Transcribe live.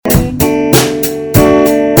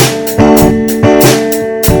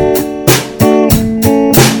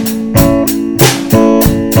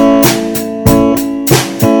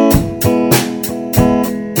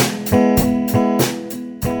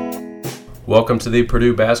Welcome to the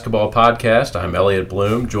Purdue Basketball Podcast. I'm Elliot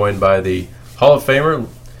Bloom, joined by the Hall of Famer,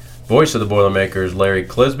 voice of the Boilermakers, Larry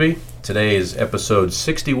Clisby. Today is episode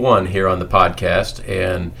 61 here on the podcast,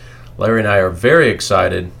 and Larry and I are very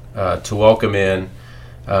excited to welcome in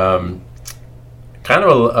kind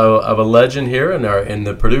of a legend here in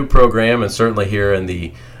the Purdue program, and certainly here in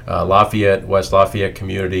the West Lafayette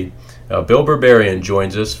community. Bill Berberian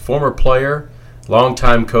joins us, former player,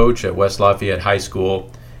 longtime coach at West Lafayette High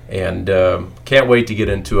School, and can't wait to get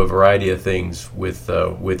into a variety of things with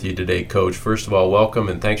you today, Coach. First of all, welcome,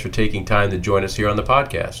 and thanks for taking time to join us here on the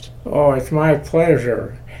podcast. Oh, it's my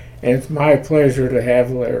pleasure. It's my pleasure to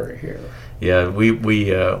have Larry here. Yeah,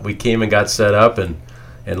 we came and got set up, and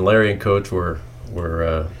Larry and Coach were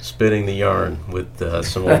spinning the yarn with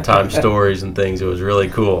some old-time stories and things. It was really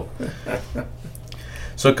cool.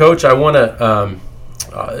 So, Coach, I want to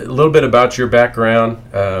a little bit about your background.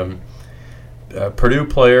 Purdue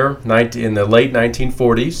player in the late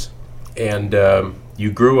 1940s, and you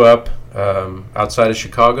grew up outside of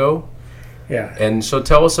Chicago. Yeah. And so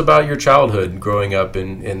tell us about your childhood growing up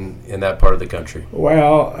in that part of the country.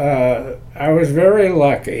 Well, I was very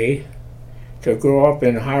lucky to grow up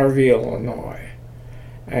in Harvey, Illinois.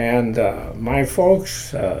 And my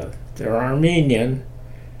folks, they're Armenian,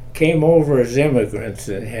 came over as immigrants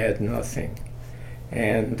and had nothing.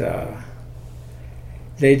 And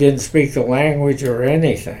they didn't speak the language or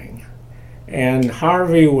anything. And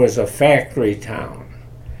Harvey was a factory town.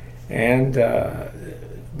 And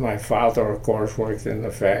my father, of course, worked in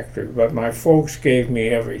the factory, but my folks gave me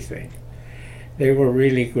everything. They were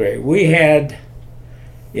really great. We had,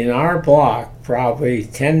 in our block, probably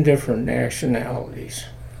 10 different nationalities.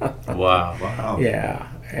 Wow.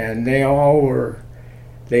 Yeah, and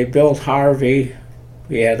they built Harvey.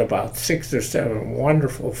 We had about 6 or 7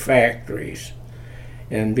 wonderful factories.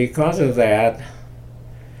 And because of that,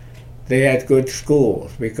 they had good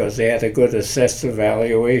schools because they had a good assessed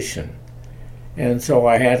evaluation. And so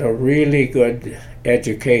I had a really good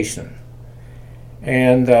education.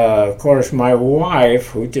 And of course, my wife,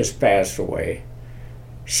 who just passed away,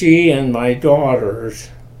 she and my daughters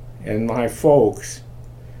and my folks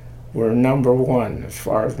were number one as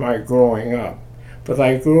far as my growing up. But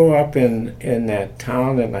I grew up in that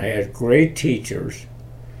town, and I had great teachers,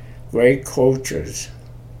 great coaches.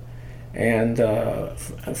 And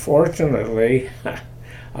fortunately,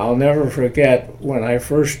 I'll never forget when I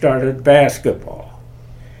first started basketball.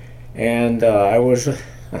 And I was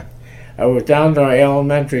down to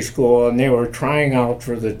elementary school, and they were trying out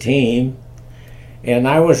for the team. And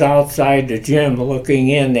I was outside the gym looking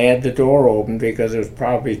in. They had the door open because it was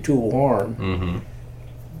probably too warm. Mm-hmm.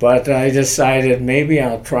 But I decided maybe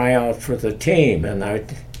I'll try out for the team. And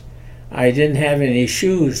I didn't have any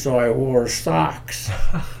shoes, so I wore socks.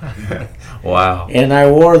 Wow. And I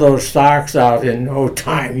wore those socks out in no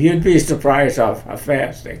time. You'd be surprised how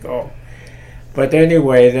fast they go. But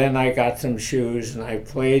anyway, then I got some shoes, and I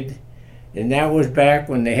played, and that was back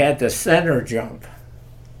when they had the center jump.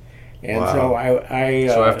 And wow. So I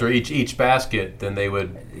so after each basket, then they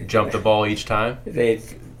would jump the ball each time? They'd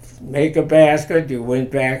make a basket, you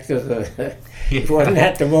went back to the... Yeah. Wasn't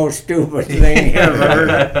that the most stupid thing you ever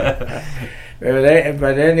heard?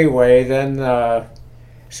 But anyway, then,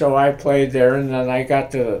 so I played there, and then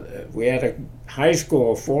we had a high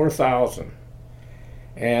school of 4,000.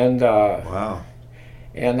 And, wow.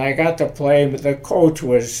 And I got to play, but the coach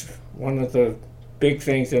was one of the big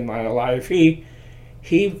things in my life. He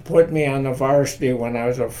put me on the varsity when I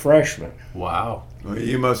was a freshman. Wow. Well,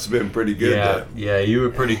 you must have been pretty good. Yeah, you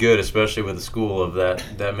were pretty good, especially with a school of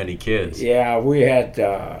that many kids. Yeah, we had,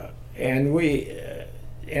 and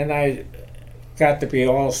I got to be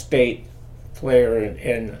all-state player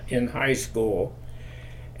in high school,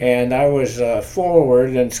 and I was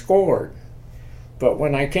forward and scored. But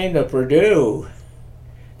when I came to Purdue,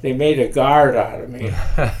 they made a guard out of me,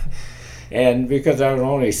 and because I was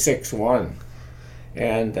only 6'1",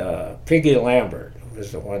 and Piggy Lambert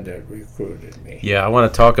was the one that recruited me. Yeah, I want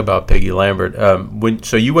to talk about Piggy Lambert.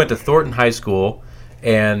 So you went to Thornton High School,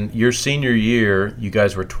 and your senior year, you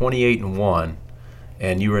guys were 28-1,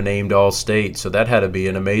 and you were named All-State. So that had to be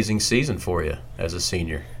an amazing season for you as a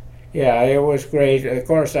senior. Yeah, it was great. Of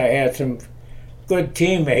course, I had some good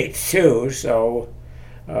teammates too. So,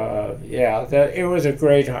 it was a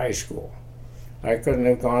great high school. I couldn't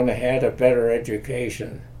have had a better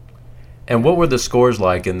education. And what were the scores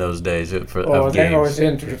like in those days of games? That was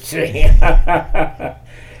interesting.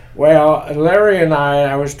 Well, Larry and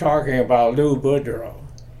I was talking about Lou Boudreau.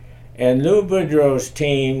 And Lou Boudreau's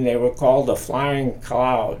team, they were called the Flying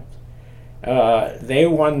Cloud. They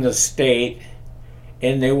won the state,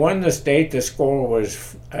 and they won the state. The score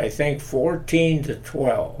was, I think,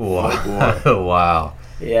 14-12. Wow. Wow.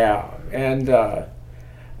 Yeah, and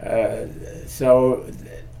so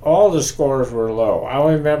all the scores were low.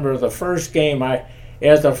 I remember the first game.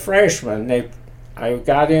 As a freshman, I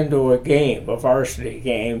got into a varsity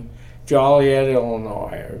game, Joliet,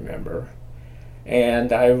 Illinois. I remember.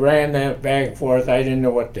 And I ran that back and forth. I didn't know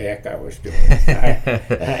what the heck I was doing.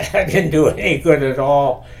 I didn't do any good at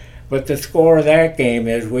all. But the score of that game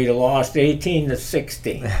is we lost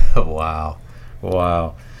 18-16. Wow,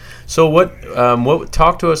 wow. So what?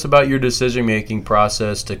 Talk to us about your decision-making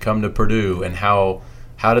process to come to Purdue, and how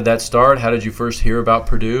did that start? How did you first hear about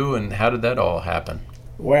Purdue, and how did that all happen?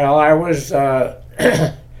 Well, I was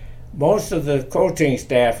most of the coaching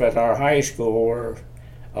staff at our high school were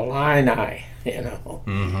Illini. And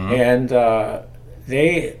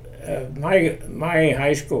my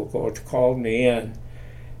high school coach called me in,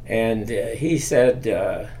 and he said,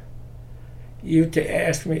 asked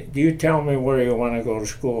me, do you tell me where you want to go to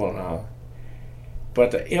school now?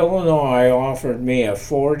 But Illinois offered me a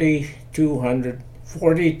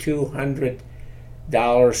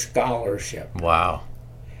 $4,200 scholarship. Wow.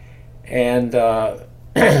 And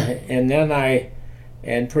and then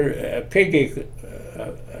Piggy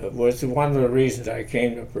was one of the reasons I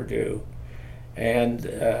came to Purdue. And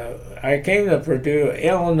I came to Purdue,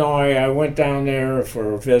 Illinois. I went down there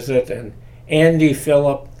for a visit, and Andy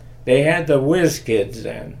Phillip, they had the Whiz Kids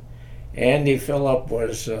then. Andy Phillip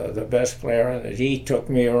was the best player, and he took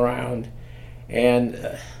me around.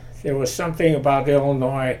 And there was something about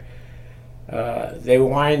Illinois. They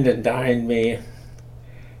wined and dined me,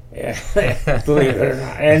 believe it or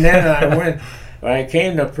not. And then when I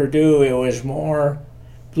came to Purdue, it was more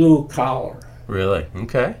blue collar. Really?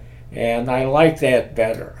 Okay. And I liked that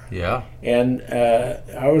better. Yeah. And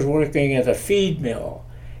I was working at a feed mill,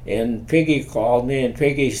 and Piggy called me, and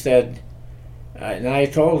Piggy said, and I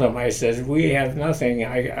told him, I said, we have nothing.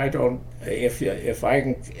 I don't. If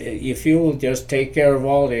you'll just take care of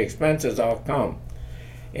all the expenses, I'll come.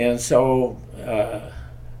 And so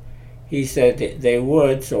he said they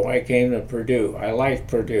would, so I came to Purdue. I liked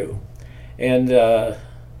Purdue, and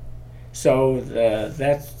so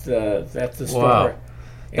that's the story. Wow.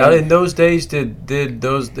 Now, in those days, did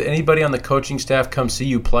anybody on the coaching staff come see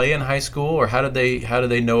you play in high school, or how did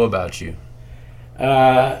they know about you?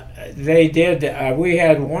 They did. We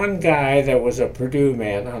had one guy that was a Purdue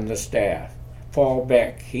man on the staff, Paul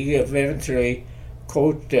Beck. He eventually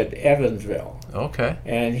coached at Evansville. Okay.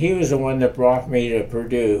 And he was the one that brought me to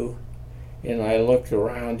Purdue, and I looked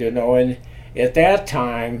around, and at that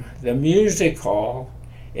time, the music hall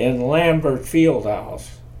in Lambert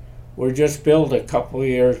Fieldhouse were just built a couple of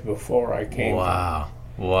years before I came. Wow.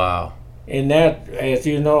 Wow. And that, as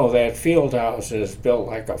you know, that field house is built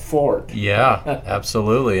like a fort. Yeah,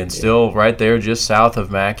 absolutely, and still right there, just south of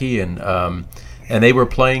Mackey, and they were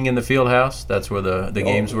playing in the field house. That's where the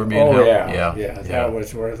games were being held. Yeah, that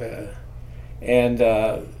was where and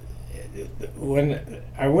when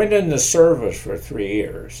I went in the service for 3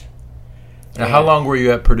 years. Now, how long were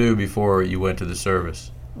you at Purdue before you went to the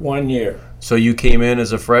service? 1 year. So you came in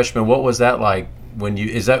as a freshman. What was that like? When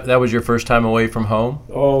that was your first time away from home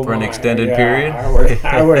for an extended period?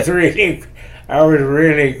 I was really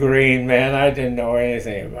green, man. I didn't know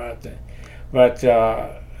anything about that. But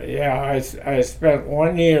I spent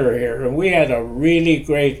 1 year here, and we had a really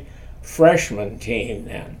great freshman team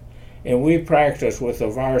then, and we practiced with the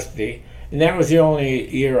varsity, and that was the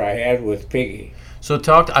only year I had with Piggy. So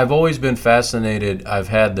I've always been fascinated. I've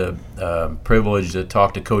had the privilege to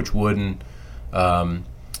talk to Coach Wooden.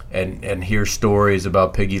 And hear stories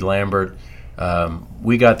about Piggy Lambert.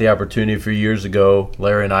 We got the opportunity a few years ago,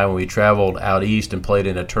 Larry and I, when we traveled out east and played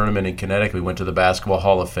in a tournament in Connecticut. We went to the Basketball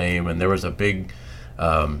Hall of Fame, and there was a big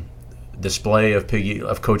display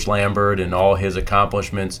of Coach Lambert and all his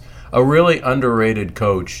accomplishments. A really underrated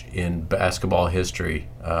coach in basketball history.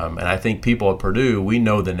 And I think people at Purdue, we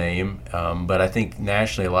know the name, but I think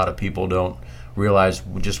nationally a lot of people don't realize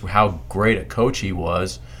just how great a coach he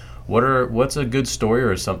was. What's a good story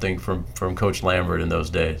or something from Coach Lambert in those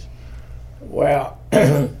days? Well,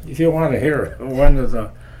 if you want to hear one of the,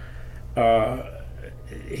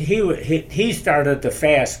 he started the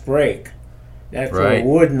fast break. That's right. where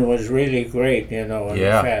Wooden was really great, in the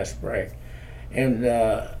fast break, and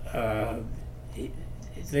the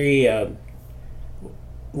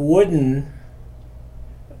Wooden,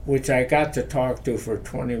 which I got to talk to for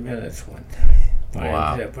 20 minutes one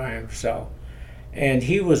time by himself. And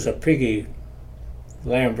he was a Piggy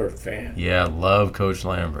Lambert fan. Yeah, love Coach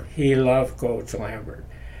Lambert. He loved Coach Lambert.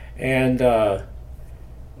 And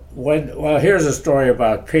here's a story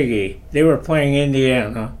about Piggy. They were playing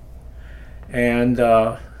Indiana, and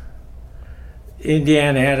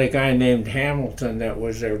Indiana had a guy named Hamilton that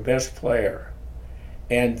was their best player.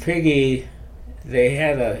 And Piggy, they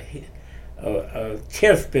had a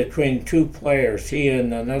tiff between two players, he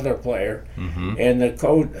and another player, and the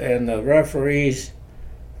coach and the referees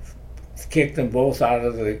kicked them both out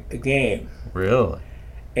of the game. Really?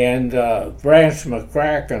 And Branch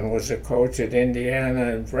McCracken was the coach at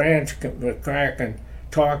Indiana, and Branch McCracken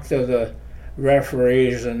talked to the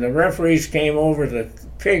referees, and the referees came over to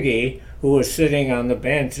Piggy, who was sitting on the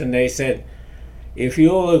bench, and they said, if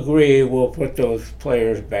you'll agree, we'll put those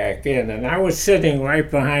players back in. And I was sitting right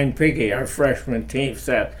behind Piggy. Our freshman team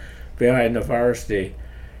sat behind the varsity,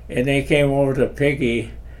 and they came over to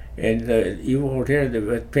Piggy, and you won't hear it,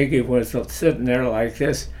 but Piggy was sitting there like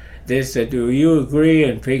this. They said, do you agree?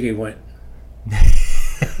 And Piggy went.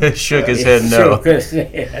 Shook his head no. Shook his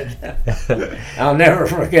head. I'll never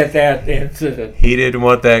forget that incident. He didn't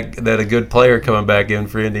want that a good player coming back in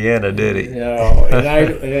for Indiana, did he? No.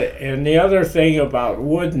 And the other thing about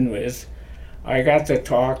Wooden is I got to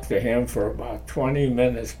talk to him for about 20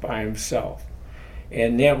 minutes by himself.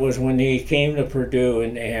 And that was when he came to Purdue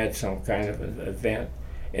and they had some kind of an event.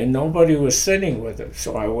 And nobody was sitting with him,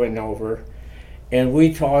 so I went over. And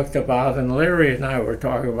we talked about, and Larry and I were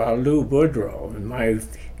talking about Lou Boudreau,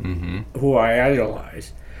 who I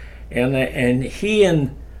idolized. And he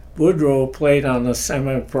and Boudreau played on the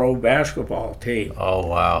semi-pro basketball team. Oh,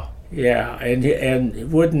 wow. Yeah,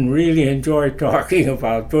 and Wooden really enjoyed talking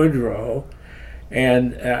about Boudreau.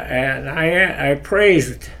 And I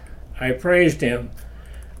praised him,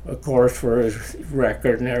 of course, for his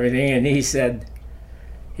record and everything. And he said,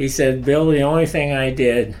 Bill, the only thing I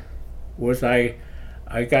did was I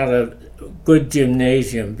got a good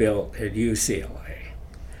gymnasium built at UCLA.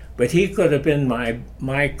 But he could have been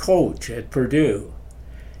my coach at Purdue.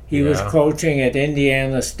 He was coaching at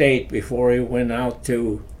Indiana State before he went out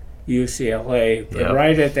to UCLA. But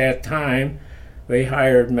right at that time, they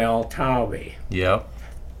hired Mel Taube. Yep.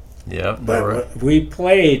 But we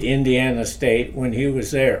played Indiana State when he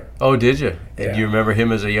was there. Oh, did you? Yeah. And you remember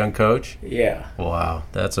him as a young coach? Yeah. Wow,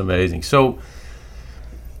 that's amazing. So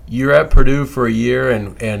you're at Purdue for a year,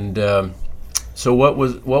 and so what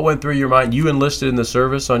went through your mind? You enlisted in the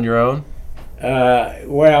service on your own?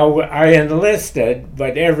 Well, I enlisted,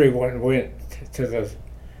 but everyone went to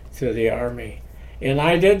the Army. And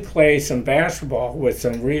I did play some basketball with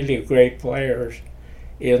some really great players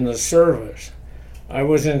in the service. I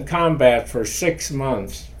was in combat for 6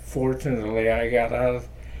 months. Fortunately, I got out.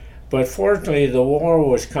 But fortunately, the war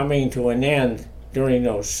was coming to an end during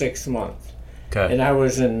those 6 months. Okay. And I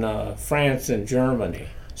was in France and Germany.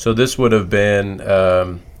 So this would have been,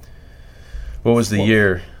 what was the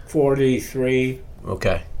year? 43.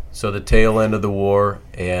 Okay. So the tail end of the war,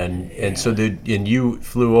 and so you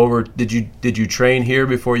flew over. Did you train here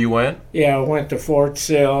before you went? Yeah, I went to Fort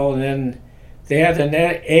Sill, and then they had an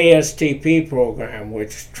ASTP program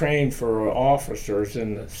which trained for officers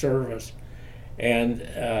in the service, and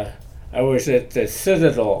I was at the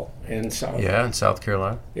Citadel in South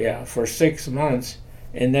Carolina. Yeah, for 6 months,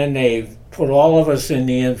 and then they put all of us in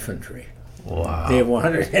the infantry. Wow. They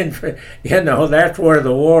wanted infantry. That's where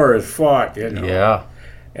the war is fought. Yeah.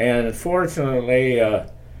 And fortunately, I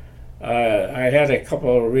had a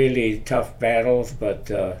couple of really tough battles, but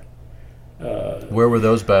where were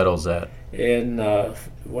those battles at?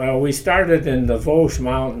 We started in the Vosges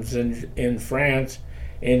Mountains in France,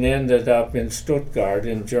 and ended up in Stuttgart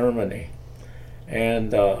in Germany,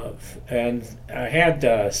 and I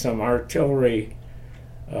had some artillery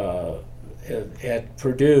at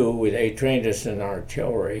Purdue. They trained us in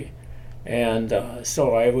artillery. And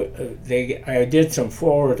so I did some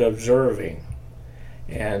forward observing,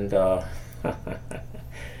 and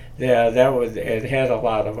it had a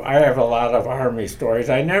lot of. I have a lot of Army stories.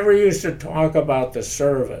 I never used to talk about the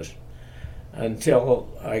service until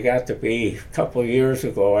I got to be a couple of years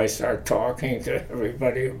ago. I started talking to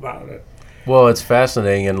everybody about it. Well, it's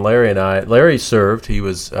fascinating, and Larry served. He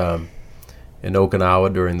was in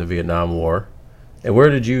Okinawa during the Vietnam War. And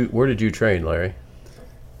where did you train, Larry?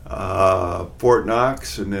 Fort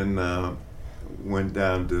Knox, and then went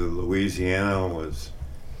down to Louisiana. Was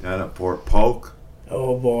down at Fort Polk.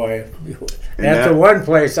 Oh boy, that's the one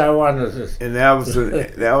place I wanted to. And that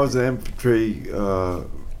was an infantry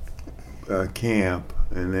camp,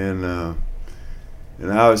 and then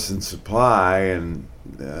and I was in supply, and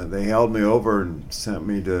they held me over and sent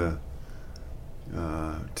me to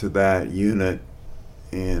that unit,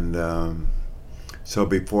 and so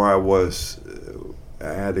before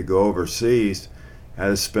I had to go overseas, had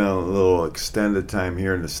to spend a little extended time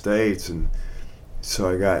here in the States, and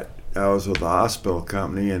so I was with the hospital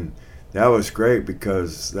company, and that was great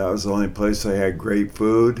because that was the only place I had great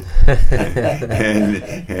food,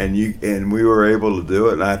 and we were able to do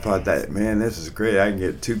it. And I thought that, man, this is great. I can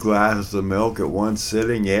get 2 glasses of milk at one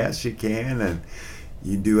sitting. Yes, you can, and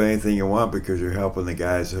you do anything you want because you're helping the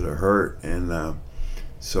guys that are hurt. And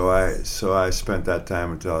so I spent that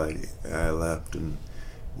time until I left and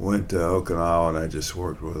went to Okinawa, and I just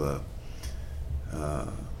worked with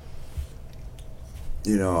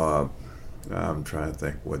I'm trying to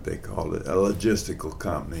think what they called it, a logistical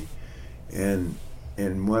company. And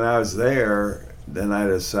when I was there, then I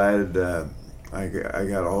decided I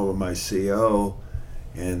got a hold of my CO,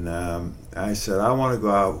 and I said, I want to go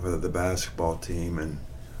out for the basketball team. And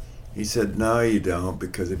he said, no, you don't,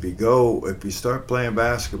 because if you start playing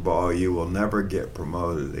basketball, you will never get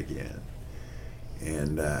promoted again.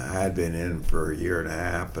 And I had been in for a year and a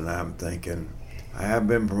half, and I'm thinking, I haven't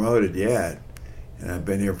been promoted yet. And I've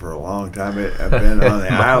been here for a long time. I've been on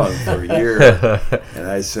the island for a year. And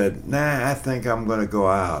I said, nah, I think I'm going to go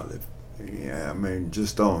out.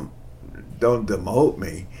 Just don't demote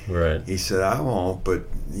me. Right. He said, I won't. But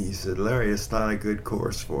he said, Larry, it's not a good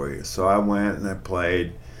course for you. So I went and I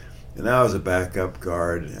played. And I was a backup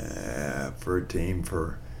guard for a team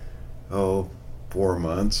for, 4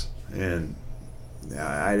 months. And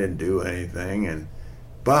I didn't do anything.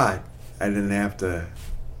 But I didn't have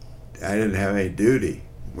any duty.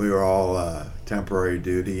 We were all temporary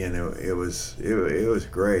duty, and it was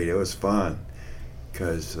great. It was fun,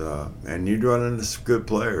 because and you'd run into some good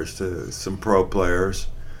players too, some pro players,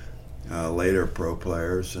 later pro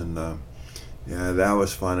players, and that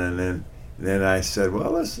was fun. And then I said,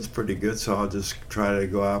 well, this is pretty good, so I'll just try to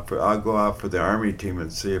go out for the Army team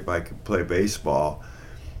and see if I could play baseball,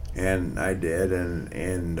 and I did,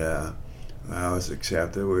 and I was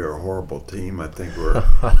accepted. We were a horrible team. I think we were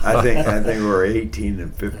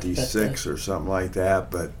 18-56 or something like that.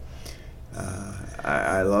 But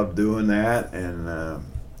I loved doing that, and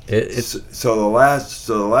so the last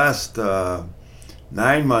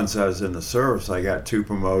 9 months I was in the service, I got 2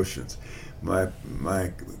 promotions. My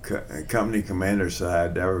company commander said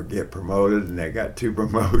I'd never get promoted, and I got 2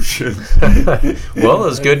 promotions. Well,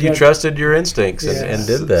 it's good you trusted your instincts and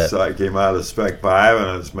did that. So I came out of Spec 5, and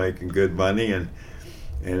I was making good money. And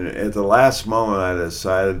at the last moment, I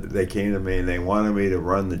decided, they came to me and they wanted me to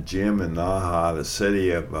run the gym in Naha, the city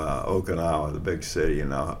of Okinawa, the big city in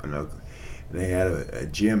Naha. They had a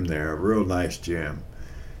gym there, a real nice gym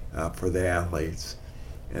for the athletes,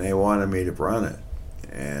 and they wanted me to run it.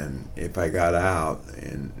 And if I got out,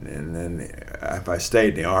 and then if I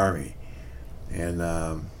stayed in the Army, and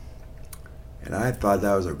I thought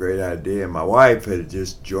that was a great idea. My wife had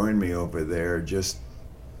just joined me over there just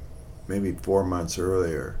maybe 4 months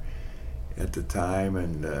earlier at the time,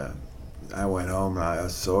 and I went home and I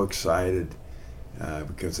was so excited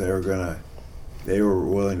because they were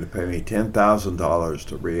willing to pay me $10,000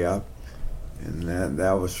 to re-up. And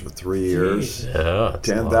that was for 3 years. Yeah,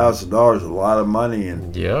 $10,000 is a lot of money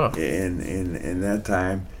in yeah. in that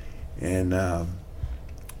time. And I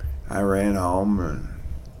ran home and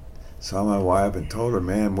saw my wife and told her,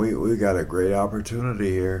 man, we got a great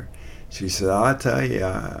opportunity here. She said, I'll tell you,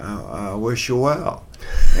 I wish you well.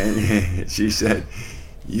 And she said,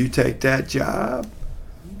 you take that job,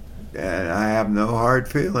 and I have no hard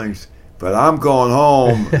feelings. But I'm going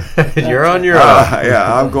home. You're on your own.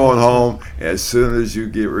 Yeah, I'm going home as soon as you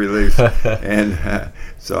get released. And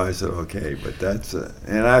so I said, okay, but that's it.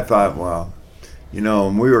 And I thought, well,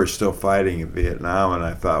 and we were still fighting in Vietnam, and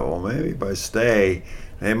I thought, well, maybe if I stay,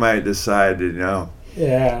 they might decide to,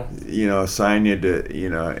 assign you to,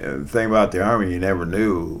 the thing about the Army, you never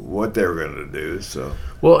knew what they were going to do. So.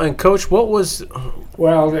 Well, and Coach, what was...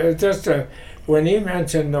 Well, when he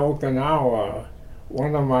mentioned Okinawa,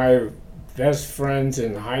 one of my best friends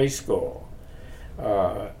in high school,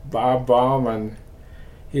 Bob Bauman,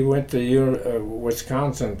 he went to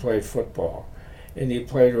Wisconsin, played football, and he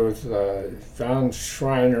played with John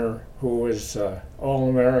Schreiner, who was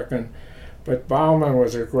All-American. But Bauman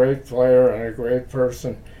was a great player and a great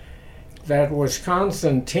person. That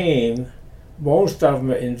Wisconsin team, most of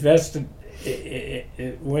them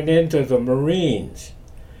went into the Marines.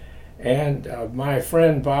 And my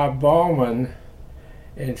friend Bob Bauman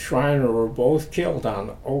and Schreiner were both killed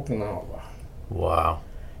on Okinawa. Wow.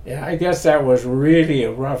 Yeah, I guess that was really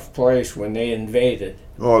a rough place when they invaded.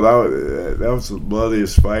 Oh, that was the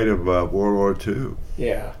bloodiest fight of World War II.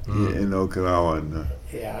 Yeah. In Okinawa, and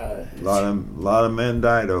yeah, a lot of men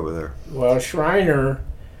died over there. Well, Schreiner,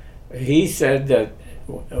 he said that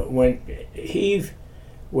when he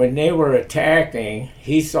when they were attacking,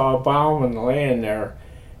 he saw Bauman laying there,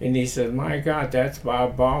 and he said, "My God, that's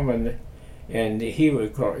Bob Bauman," and he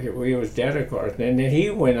was dead, of course. And then he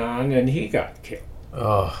went on, and he got killed.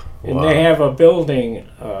 Oh, wow. And they have a building,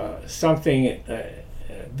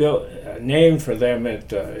 built named for them at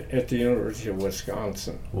the University of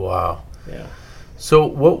Wisconsin. Wow. Yeah. So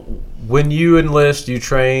when you enlist, you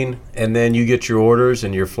train, and then you get your orders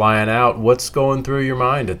and you're flying out, what's going through your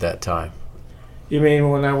mind at that time? You mean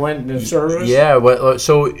when I went into service? Yeah.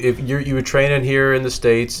 So if you were training here in the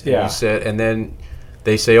States, and Yeah. you said, and then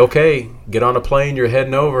they say, okay, get on a plane, you're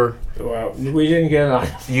heading over. Well, we didn't get on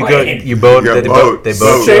a You plane. you boat. You got They boat.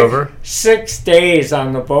 boat you over. 6 days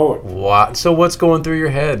on the boat. Wow. So what's going through your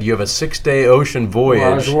head? You have a 6-day ocean voyage.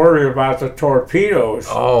 Well, I was worried about the torpedoes.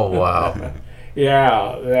 Oh, wow.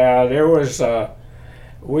 Yeah, there was.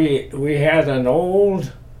 We had an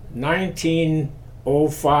old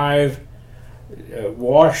 1905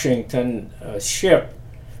 Washington ship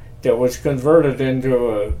that was converted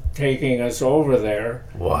into taking us over there.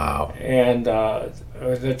 Wow. And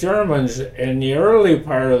the Germans, in the early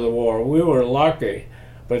part of the war, we were lucky,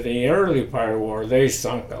 but in the early part of the war, they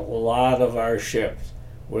sunk a lot of our ships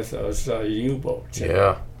with those U-boats.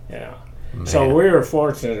 Yeah. Yeah. Man. So we were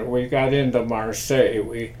fortunate. We got into Marseille.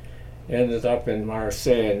 We ended up in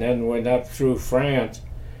Marseille and then went up through France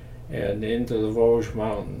and into the Vosges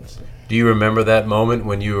Mountains. Do you remember that moment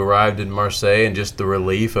when you arrived in Marseille and just the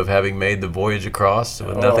relief of having made the voyage across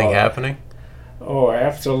with nothing happening? Oh,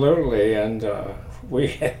 absolutely. And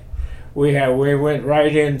we went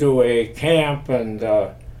right into a camp, and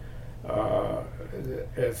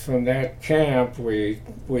from that camp we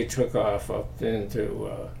took off up into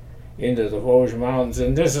the Vosges Mountains.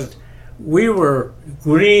 And we were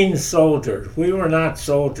green soldiers. We were not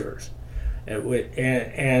soldiers,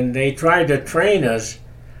 and they tried to train us.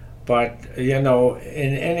 But in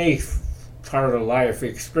any part of life,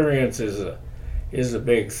 experience is a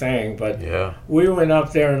big thing. But Yeah. we went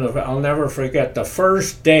up there, and I'll never forget the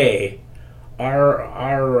first day.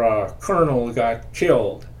 Our colonel got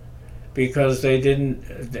killed because they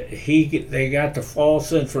got the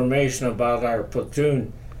false information about our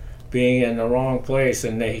platoon being in the wrong place,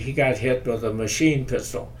 and he got hit with a machine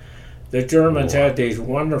pistol. The Germans had these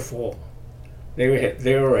wonderful. They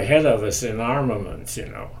were ahead of us in armaments,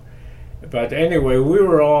 But anyway,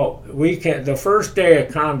 the first day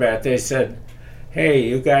of combat, they said, "Hey,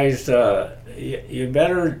 you guys, you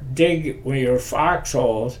better dig with your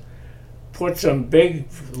foxholes, put some big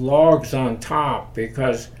logs on top,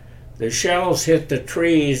 because the shells hit the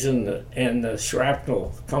trees and the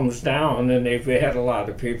shrapnel comes down, and they've had a lot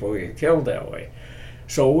of people get killed that way."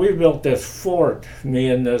 So we built this fort, me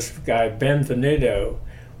and this guy, Benvenuto.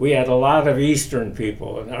 We had a lot of Eastern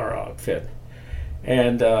people in our outfit.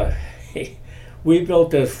 And we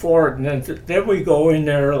built this fort, and then we go in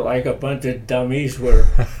there like a bunch of dummies. We're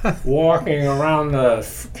walking around the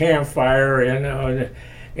campfire,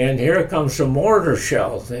 and here comes some mortar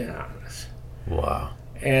shells in on us. Wow.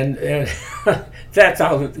 And that's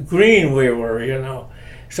how green we were,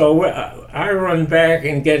 So I run back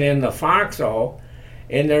and get in the foxhole,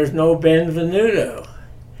 and there's no Benvenuto.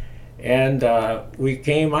 And we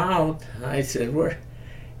came out, and I said,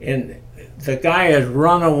 and the guy had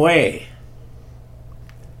run away.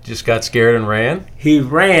 Just got scared and ran? He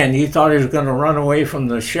ran. He thought he was going to run away from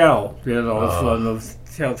the shell, from the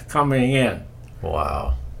shell coming in.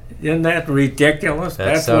 Wow. Isn't that ridiculous?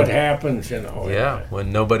 That's what happens, Yeah, when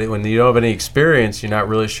you don't have any experience, you're not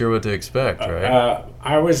really sure what to expect, right?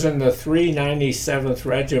 I was in the 397th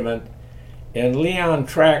Regiment, and Leon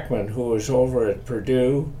Trackman, who was over at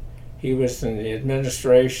Purdue, he was in the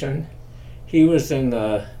administration. He was in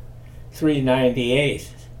the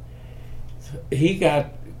 398th. He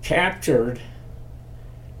got captured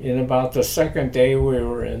in about the second day we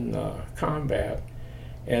were in combat,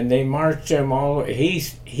 and they marched him all the way.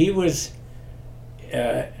 He was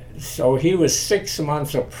 6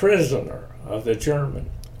 months a prisoner of the German.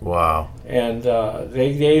 Wow. And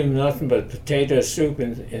they gave him nothing but potato soup,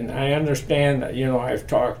 and I understand, I've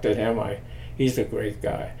talked to him. He's a great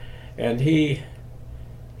guy, and he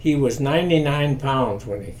was 99 pounds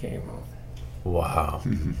when he came out. Wow.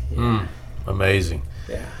 Amazing.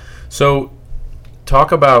 Yeah. So,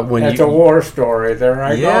 talk about when That's a war story. There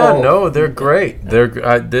I go. Yeah, no, they're great.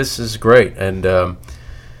 This is great, and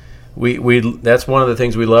we that's one of the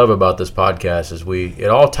things we love about this podcast is it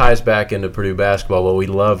all ties back into Purdue basketball. But we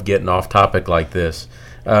love getting off topic like this.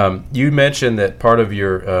 You mentioned that part of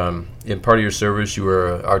your service you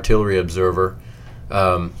were an artillery observer.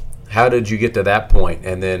 How did you get to that point?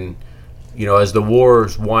 And then, as the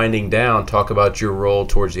war's winding down, talk about your role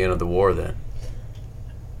towards the end of the war then.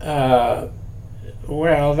 Well,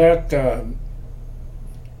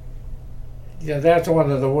 that's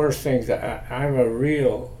one of the worst things. I'm a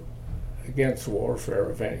real against warfare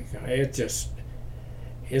of any kind. It's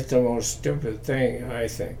the most stupid thing, I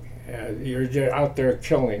think. You're just out there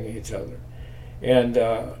killing each other. And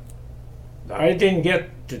I didn't get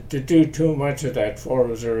to do too much of that for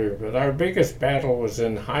Reserve, but our biggest battle was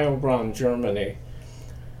in Heilbronn, Germany.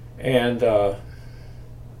 And,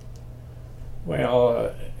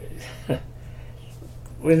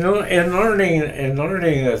 in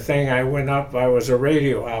learning the thing, I was a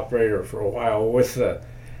radio operator for a while with the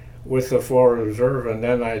Forward Reserve, and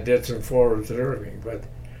then I did some forward reserving. But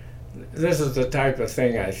this is the type of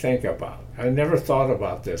thing I think about. I never thought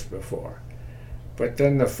about this before. But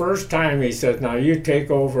then the first time he said, now you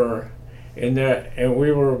take over, and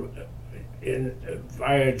we were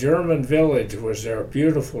by a German village, was there, a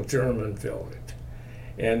beautiful German village.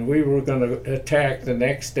 And we were going to attack the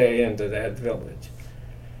next day into that village.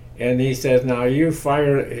 And he said, now you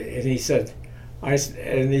fire, and he said, I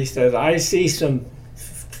see some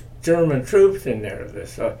German troops in there.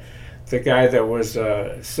 The guy that was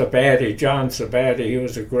Sabatti, John Sabatti, he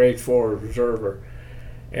was a great forward reserver.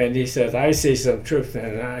 And he said, I see some troops in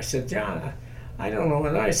there. And I said, John, I don't know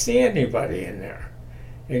when I see anybody in there.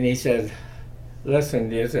 And he said, listen,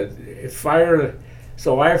 he said, fire.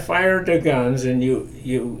 So I fired the guns, and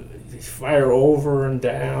you fire over and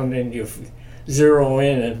down, and you zero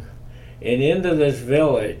in and into this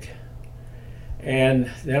village. And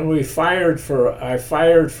then I fired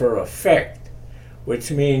for effect,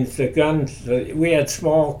 which means the guns. We had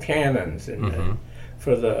small cannons in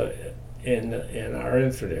our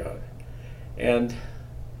infantry, and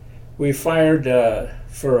we fired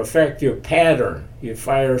for effect. You pattern. You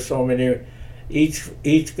fire so many.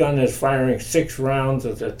 Each gun is firing 6 rounds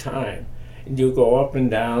at a time, and you go up and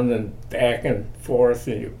down and back and forth,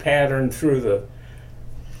 and you pattern through the.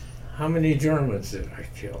 How many Germans did I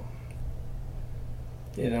kill?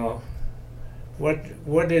 You know,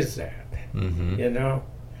 what is that? Mm-hmm. You know,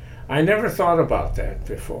 I never thought about that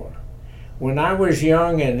before. When I was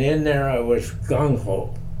young and in there, I was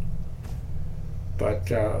gung-ho. But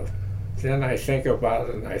then I think about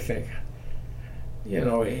it, and I think, you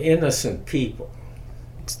know, innocent people.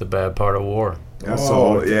 It's the bad part of war. That's the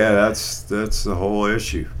whole. Yeah, that's the whole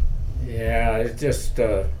issue. Yeah, it's just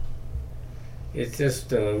the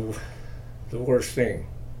worst thing.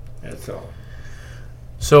 That's all.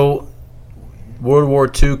 So, World War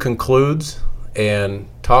II concludes, and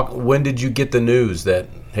when did you get the news that,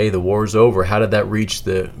 hey, the war's over? How did that reach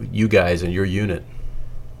you guys and your unit?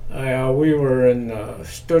 We were in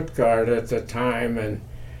Stuttgart at the time,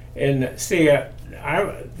 and see,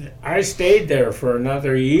 I stayed there for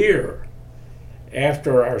another year.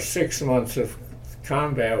 After our 6 months of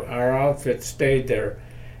combat, our outfit stayed there.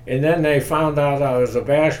 And then they found out I was a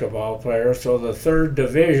basketball player, so the 3rd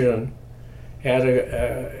Division had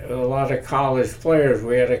a lot of college players.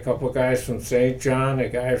 We had a couple guys from St. John, a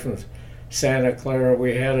guy from Santa Clara.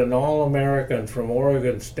 We had an All-American from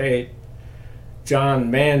Oregon State,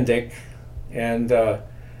 John Mandick, and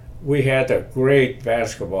we had a great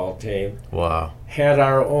basketball team. Wow. Had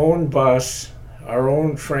our own bus, our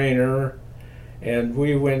own trainer, and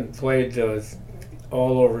we went and played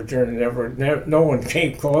all over Germany. No one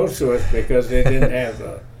came close to us because they didn't have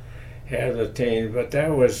the team. But that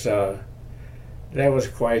was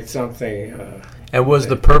quite something. And was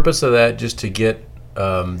the purpose of that just to get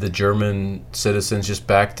the German citizens just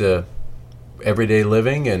back to everyday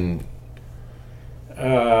living and?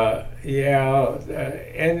 Yeah,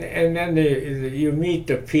 and then you meet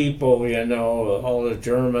the people, you know, all the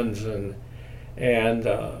Germans, and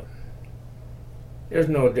there's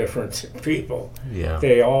no difference in people. Yeah.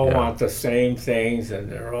 They all want the same things, and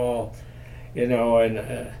they're all, you know,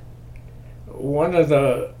 and one of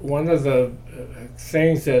the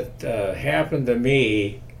things that happened to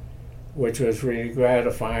me, which was really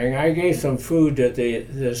gratifying, I gave some food to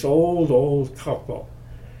this old couple.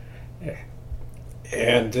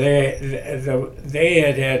 And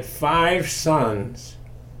they had 5 sons,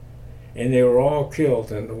 and they were all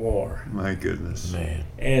killed in the war. My goodness. Man.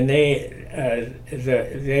 And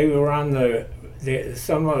they were on a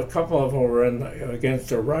couple of them were against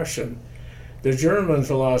the Russian. The Germans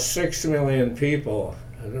lost 6 million people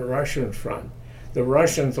on the Russian front. The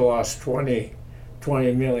Russians lost 20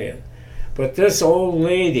 million. But this old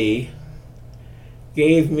lady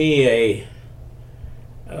gave me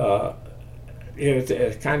it was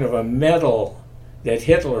a kind of a medal that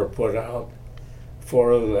Hitler put out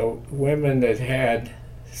for the women that had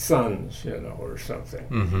sons, you know, or something.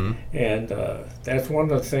 Mm-hmm. And that's one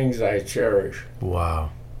of the things I cherish.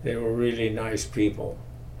 Wow. They were really nice people.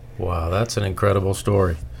 Wow, that's an incredible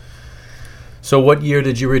story. So what year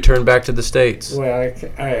did you return back to the States? Well,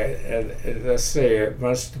 let's see, it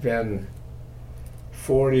must have been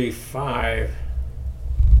 45,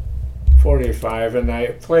 and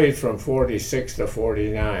I played from 46 to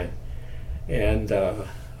 49, and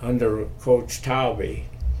under Coach Tauby.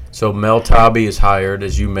 So Mel Tauby is hired,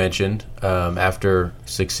 as you mentioned, after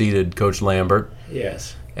succeeded Coach Lambert.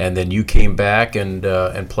 Yes. And then you came back and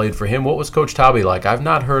played for him. What was Coach Tauby like? I've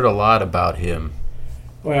not heard a lot about him.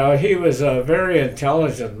 Well, he was a very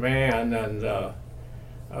intelligent man, and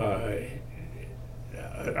I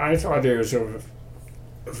thought he was a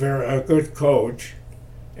good coach,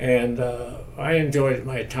 and I enjoyed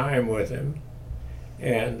my time with him.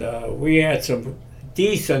 And we had some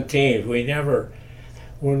decent teams.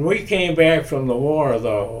 When we came back from the war,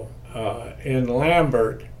 though, in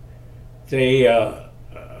Lambert, they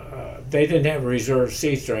didn't have reserved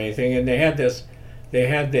seats or anything, and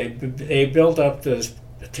they built up this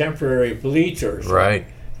temporary bleachers. Right.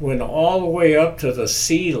 Went all the way up to the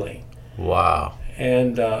ceiling. Wow.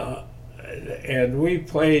 And we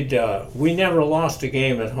played. We never lost a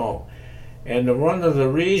game at home, and one of the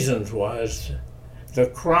reasons was the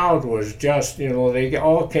crowd was just, they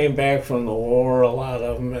all came back from the war, a lot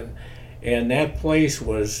of them, and that place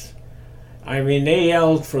was. I mean, they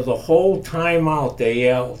yelled for the whole time out. They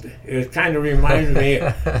yelled. It kind of reminded me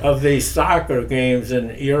of these soccer games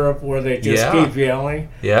in Europe where they just keep yelling.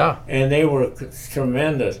 Yeah. And they were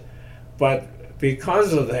tremendous. But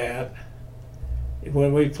because of that,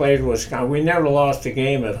 when we played Wisconsin, we never lost a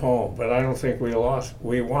game at home. But I don't think we lost.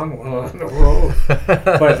 We won one on the road.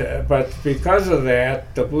 but because of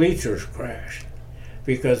that, the bleachers crashed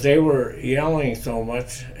because they were yelling so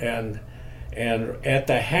much. And at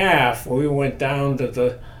the half, we went down to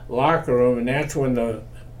the locker room, and that's when the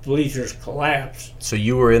bleachers collapsed. So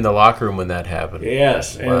you were in the locker room when that happened?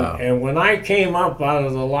 Yes. Wow. And when I came up out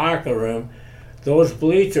of the locker room, those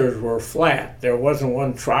bleachers were flat. There wasn't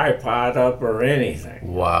one tripod up or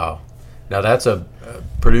anything. Wow. Now that's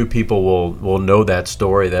Purdue people will know that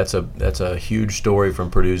story. That's a huge story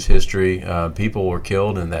from Purdue's history. People were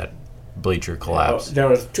killed in that bleacher collapse. There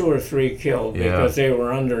was 2 or 3 killed because they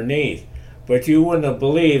were underneath. But you wouldn't have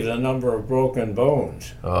believed the number of broken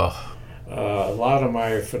bones. Oh. A lot of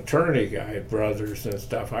my fraternity guy brothers and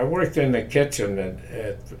stuff. I worked in the kitchen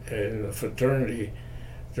in the fraternity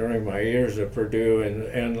during my years at Purdue,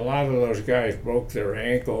 and a lot of those guys broke their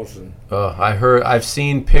ankles. And I've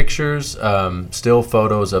seen pictures, still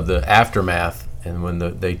photos of the aftermath, and when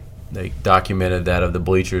they documented that of the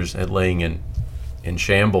bleachers laying in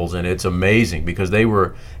shambles, and it's amazing because they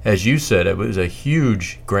were, as you said, it was a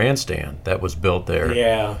huge grandstand that was built there.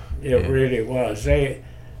 Yeah, it really was. They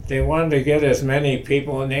wanted to get as many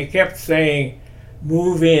people, and they kept saying,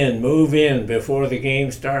 move in before the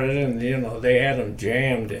game started, and they had them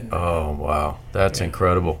jammed in. Oh wow, that's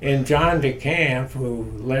incredible. And John DeCamp, who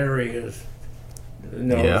Larry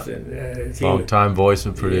knows, long-time voice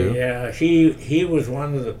of Purdue. Yeah, he was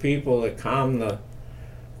one of the people that calmed the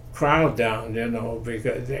crowd down,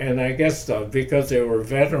 because, and I guess because they were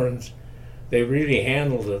veterans, they really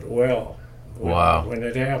handled it well. When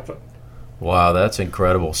it happened. Wow, that's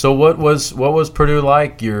incredible. So what was Purdue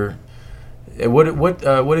like?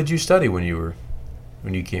 What did you study when you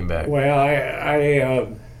came back? Well,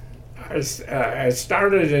 I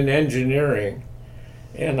started in engineering,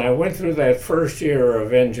 and I went through that first year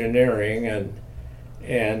of engineering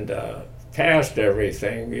and passed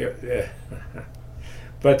everything.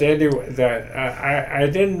 But anyway, I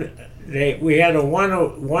didn't. We had a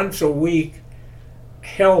once a week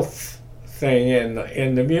health thing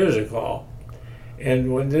in the music hall,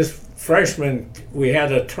 and when this freshman, we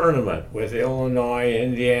had a tournament with Illinois,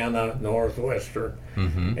 Indiana, Northwestern,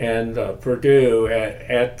 and Purdue.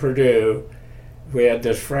 At Purdue, we had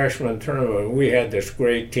this freshman tournament. We had this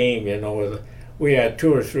great team, we had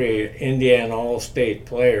 2 or 3 Indiana All-State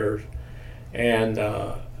players, and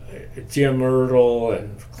Jim Ertl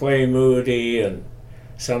and Clay Moody and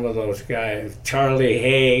some of those guys, Charlie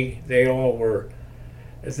Haig, they all were.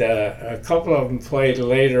 A couple of them played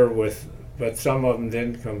later but some of them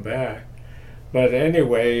didn't come back. But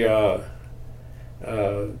anyway,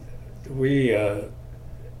 we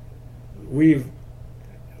were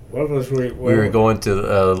going to we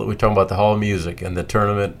were talking about the Hall of Music and the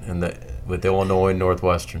tournament with Illinois and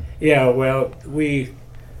Northwestern. Yeah, well,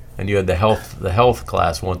 and you had the health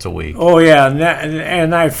class once a week. Oh yeah,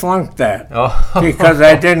 and I flunked that because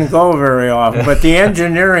I didn't go very often. But the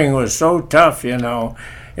engineering was so tough,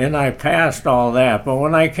 and I passed all that. But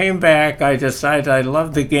when I came back, I decided I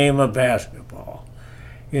loved the game of basketball.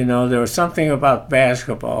 There was something about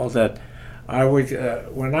basketball that I would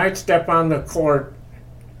when I'd step on the court,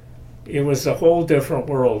 it was a whole different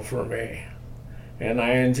world for me, and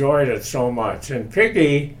I enjoyed it so much. And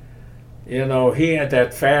Piggy, you know, he had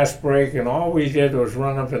that fast break, and all we did was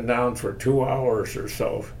run up and down for 2 hours or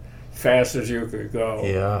so, fast as you could go.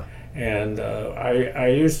 Yeah. And I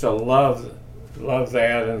used to love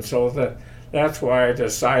that, and so that's why I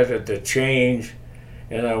decided to change,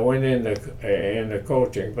 and I went into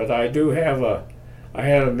coaching. But I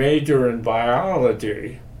had a major in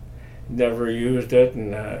biology, never used it,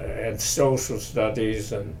 and social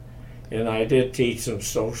studies, and I did teach some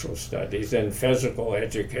social studies, and physical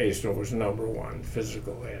education was number one,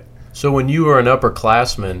 physical ed. So when you were an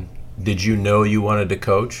upperclassman, did you know you wanted to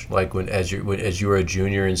coach? Like as you were a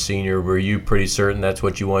junior and senior, were you pretty certain that's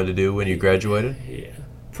what you wanted to do when you graduated? Yeah,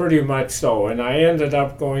 pretty much so. And I ended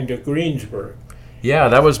up going to Greensburg. Yeah,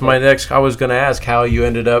 that was my next. I was going to ask how you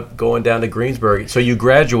ended up going down to Greensburg. So you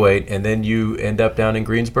graduate and then you end up down in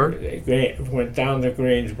Greensburg? Went down to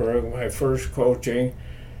Greensburg, my first coaching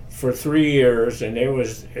for 3 years, and it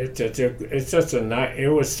was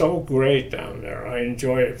so great down there. I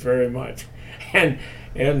enjoyed it very much, and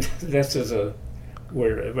this is a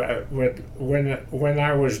weird. When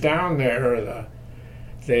I was down there,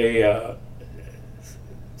 the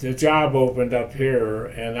job opened up here,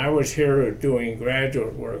 and I was here doing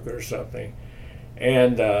graduate work or something,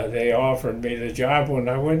 and they offered me the job. When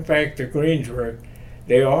I went back to Greensburg,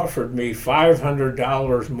 they offered me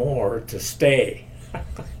 $500 more to stay.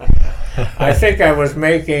 I think I was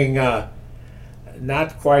making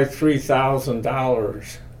not quite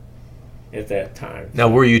 $3,000 at that time. Now,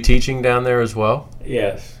 were you teaching down there as well?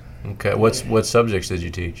 Yes. Okay. What subjects did you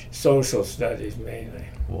teach? Social studies mainly.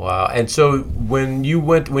 Wow. And so when you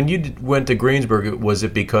went to Greensburg, was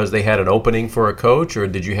it because they had an opening for a coach, or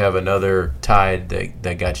did you have another tide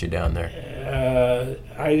that got you down there?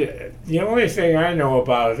 The only thing I know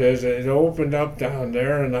about it is it opened up down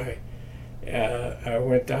there, and I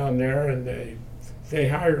went down there, and they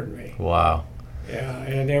hired me. Wow. Yeah,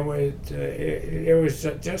 and it was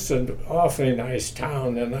just an awfully nice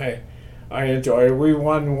town, and I enjoyed it. We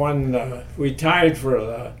won we tied for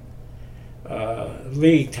the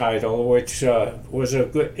league title, which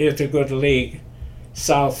it's a good league.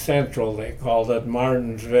 South Central, they called it.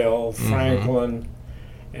 Martinsville, Franklin,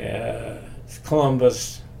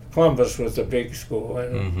 Columbus. Columbus was a big school,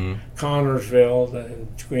 and Connorsville, and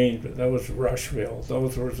those Rushville.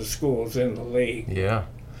 Those were the schools in the league. Yeah.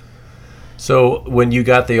 So when you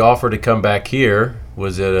got the offer to come back here,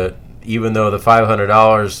 was it even though the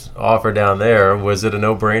 $500 offer down there, was it a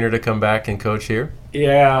no-brainer to come back and coach here?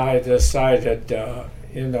 Yeah, I decided,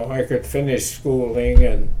 I could finish schooling,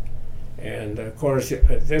 and of course,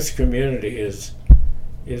 this community is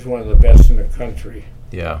one of the best in the country.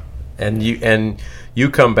 Yeah, and you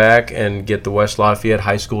come back and get the West Lafayette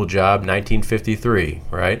High School job, 1953,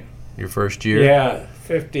 right? Your first year. Yeah,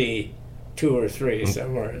 52 or 3,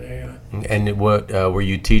 somewhere in there. And what were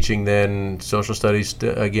you teaching then? Social studies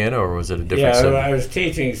again, or was it a different subject? I was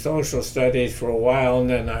teaching social studies for a while, and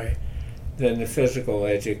then the physical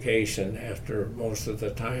education after most of the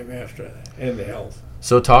time after that, and the health.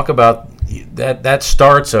 So talk about that. That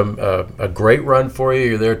starts a great run for you.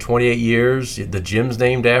 You're there 28 years. The gym's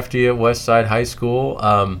named after you, Westside High School.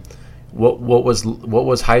 What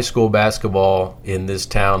was high school basketball in this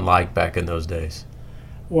town like back in those days?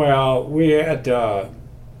 Well, we had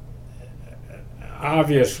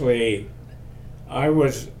obviously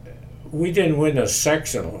we didn't win a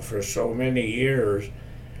sectional for so many years.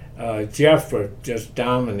 Jeff just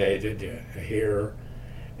dominated here,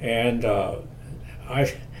 and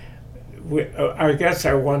I guess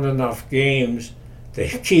I won enough games to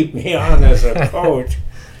keep me on as a coach,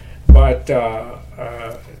 but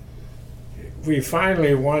we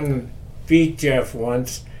finally beat Jeff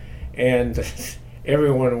once, and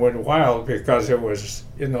everyone went wild because it was,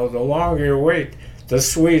 the longer you wait, the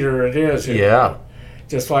sweeter it is. Yeah.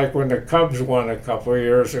 Just like when the Cubs won a couple of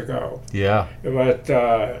years ago. Yeah. But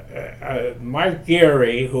Mike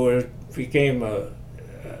Geary, who became a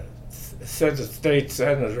state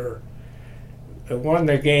senator, won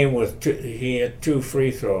the game with he had 2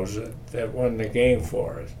 free throws that won the game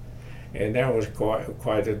for us, and that was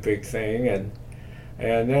quite a big thing. And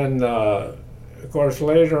then of course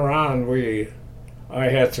later on I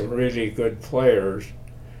had some really good players,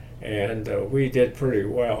 and we did pretty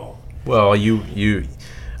well. Well,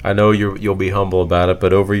 I know you'll be humble about it,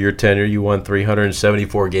 but over your tenure, you won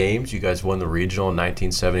 374 games. You guys won the regional in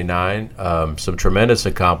 1979. Some tremendous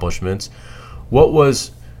accomplishments. What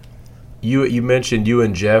was You mentioned you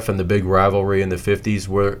and Jeff and the big rivalry in the 50s.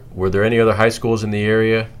 Were there any other high schools in the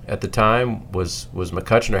area at the time? Was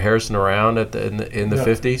McCutcheon or Harrison around in the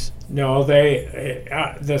 50s? No,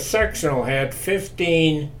 the sectional had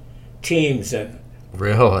 15 teams in it.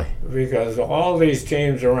 Really? Because all these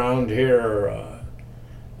teams around here,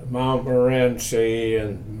 Montmorency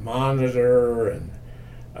and Monitor, and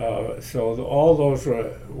so all those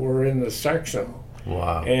were in the sectional.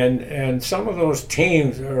 Wow. And some of those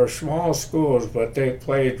teams are small schools, but they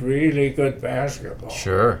played really good basketball.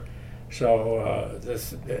 Sure. So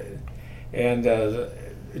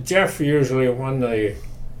Jeff usually won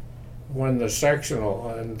the sectional,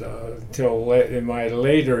 and until in my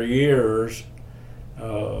later years,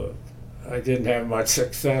 I didn't have much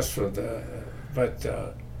success with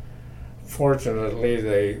but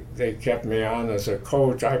fortunately they kept me on as a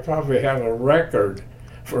coach. I probably have a record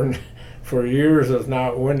for years of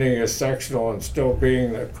not winning a sectional and still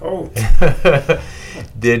being the coach.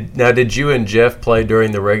 Did you and Jeff play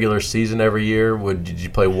during the regular season every year? Did you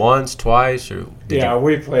play once, twice, or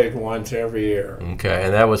we played once every year. Okay,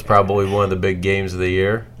 and that was probably one of the big games of the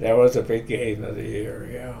year? That was a big game of the year,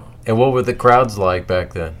 yeah. And what were the crowds like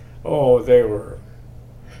back then? Oh, they were,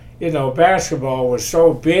 basketball was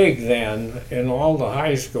so big then in all the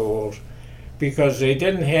high schools because they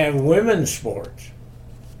didn't have women's sports.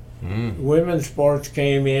 Women's sports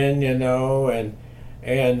came in, and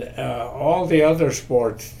all the other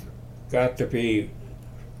sports got to be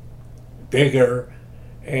bigger,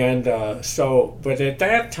 and but at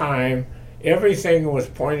that time, everything was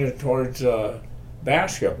pointed towards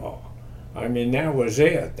basketball. I mean, that was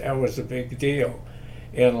it. That was the big deal.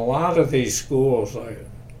 And a lot of these schools, like,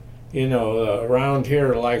 around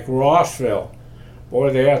here, like Rossville,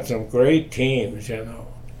 boy, they had some great teams,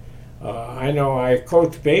 I know I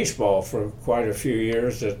coached baseball for quite a few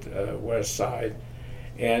years at West Side,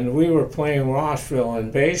 and we were playing Rossville in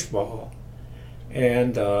baseball,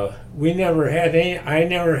 and I never had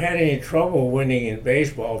any trouble winning in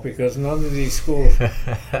baseball because none of these schools.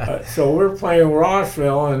 So we're playing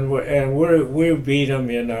Rossville, and we beat them,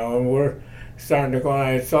 and we're starting to go.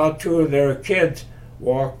 I saw two of their kids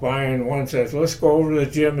walk by, and one says, "Let's go over to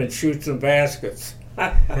the gym and shoot some baskets."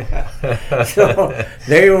 So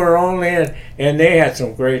they were only in, and they had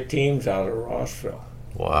some great teams out of Rossville.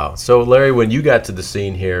 Wow. So Larry, when you got to the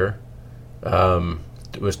scene here,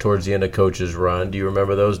 it was towards the end of Coach's run. Do you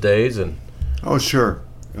remember those days? Oh, sure.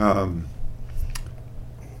 When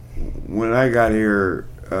I got here,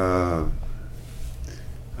 I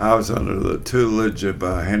was under the tutelage of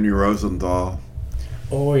Henry Rosenthal.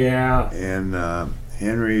 Oh, yeah. And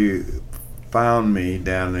Henry found me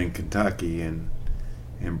down in Kentucky and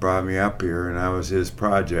brought me up here, and I was his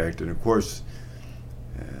project. And of course,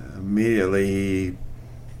 immediately he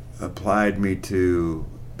applied me to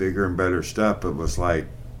bigger and better stuff. It was like,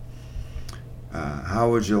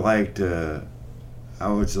 how would you like to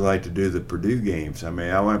do the Purdue games? I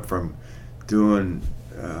mean, I went from doing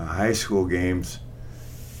high school games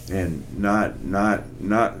and not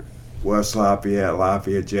West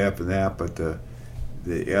Lafayette, Jeff, and that, but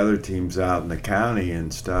the other teams out in the county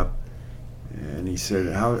and stuff. And he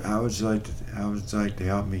said, "How would you like to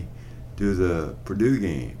help me do the Purdue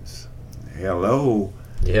games?" Hello.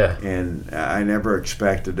 Yeah. And I never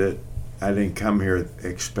expected it. I didn't come here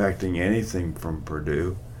expecting anything from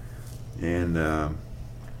Purdue. And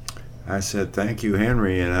I said, "Thank you,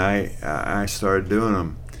 Henry," and I started doing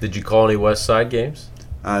them. Did you call any West Side games?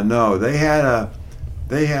 No, they had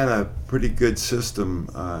a pretty good system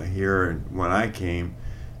here when I came,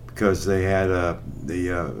 because they had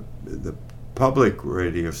the public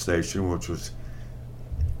radio station, which was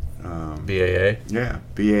BAA. Yeah,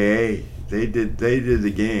 BAA. They did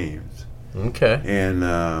the games. Okay. And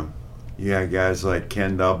you had guys like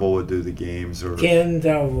Ken Double would do the games, or Ken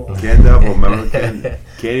Double. Remember Ken?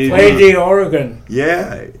 Played the organ.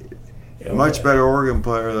 Yeah, much better organ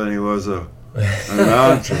player than he was an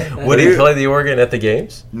announcer. Would he play the organ at the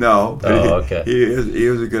games? No. Oh, okay. He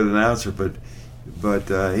was a good announcer, but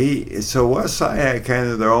so West Side had kind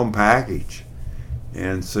of their own package,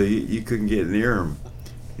 and so you couldn't get near them,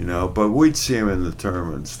 But we'd see them in the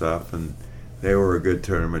tournament and stuff, and they were a good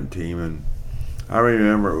tournament team. And I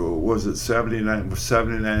remember, was it 79? Was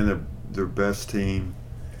 79 their best team?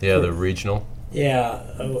 Yeah, the regional. Yeah.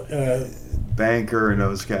 Banker and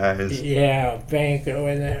those guys. Yeah, Banker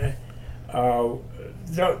and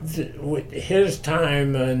with his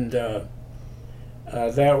time, and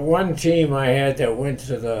that one team I had that went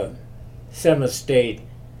to the semi-state,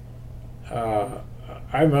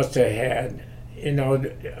 I must have had,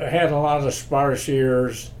 I had a lot of sparse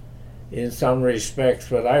years in some respects,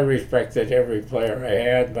 but I respected every player I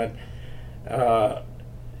had. But that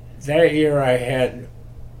year I had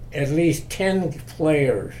at least 10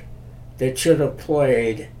 players that should have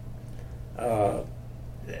played. I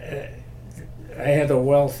had a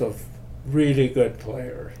wealth of really good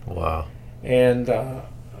players. Wow. And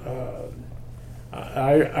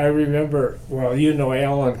I remember, well, you know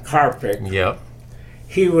Alan Karpik. Yep.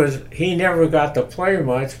 He never got to play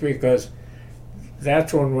much because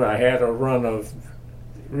that's when I had a run of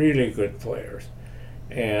really good players,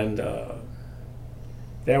 and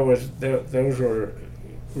those were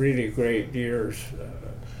really great years.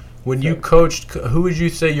 When you coached, who would you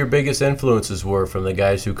say your biggest influences were from the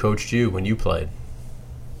guys who coached you when you played?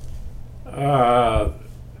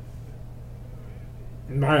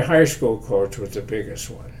 My high school coach was the biggest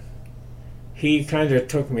one. He kind of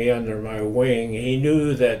took me under my wing. He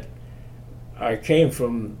knew that I came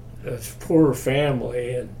from a poor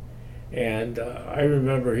family, and I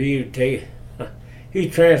remember he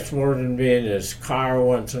transported me in his car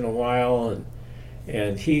once in a while,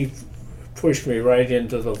 and he pushed me right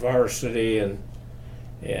into the varsity, and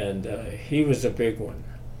he was a big one.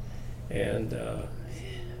 And of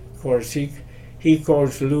course he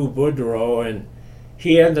coached Lou Boudreau, and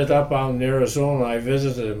he ended up out in Arizona. I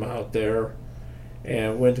visited him out there,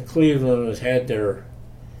 and when Cleveland had their,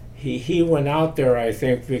 he went out there, I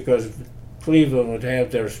think, because Cleveland would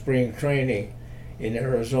have their spring training in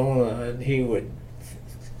Arizona, and he would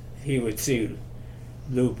see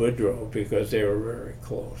Lou Boudreau because they were very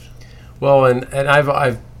close. Well, and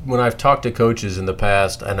I've when I've talked to coaches in the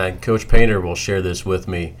past, and Coach Painter will share this with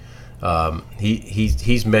me.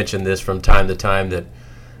 He's mentioned this from time to time, that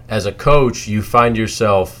as a coach you find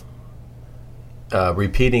yourself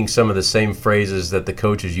repeating some of the same phrases that the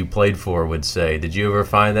coaches you played for would say. Did you ever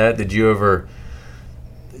find that?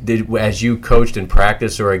 As you coached in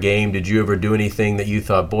practice or a game, did you ever do anything that you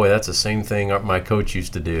thought, boy, that's the same thing my coach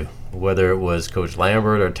used to do? Whether it was Coach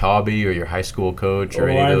Lambert or Tauby or your high school coach or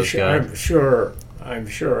any of those guys? I'm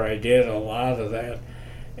sure I did a lot of that.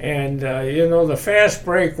 And, the fast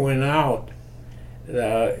break went out.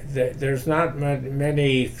 There's not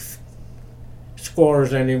many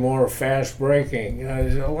scores anymore fast breaking.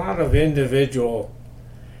 There's a lot of individual.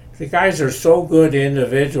 The guys are so good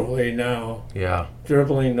individually now. Yeah.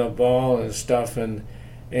 Dribbling the ball and stuff, and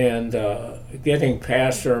getting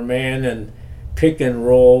past their man and pick and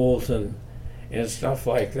rolls and stuff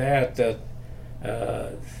like that.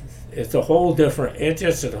 It's a whole different. It's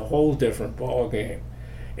just a whole different ball game,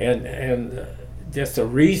 and just a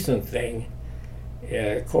recent thing.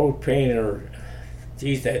 Coach Painter,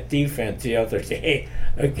 geez, that defense the other day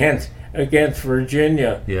against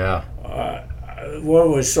Virginia. Yeah. What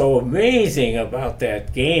was so amazing about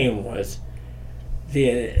that game was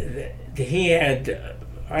he had,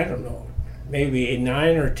 I don't know, maybe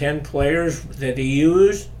 9 or 10 players that he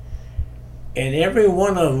used, and every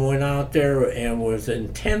one of them went out there and was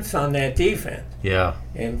intense on that defense. Yeah.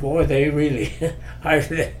 And boy, they really,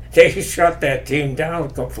 they shut that team down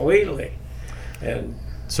completely. And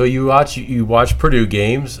so you watch Purdue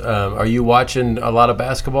games. Are you watching a lot of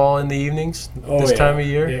basketball in the evenings this time of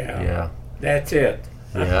year? Yeah. That's it.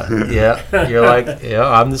 Yeah. You're like,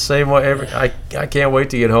 I'm the same way. I can't wait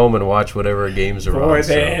to get home and watch whatever games are on.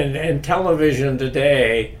 And television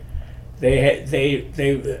today,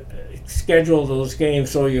 they schedule those games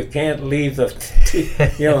so you can't leave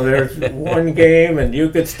there's one game and you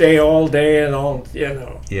could stay all day and all.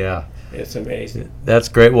 Yeah. It's amazing. That's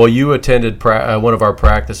great. Well, you attended one of our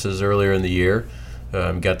practices earlier in the year.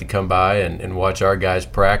 Got to come by and watch our guys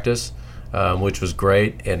practice, which was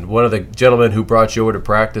great. And one of the gentlemen who brought you over to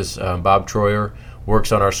practice, Bob Troyer,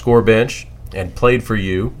 works on our score bench and played for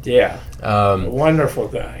you. Yeah, a wonderful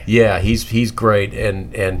guy. Yeah, he's great,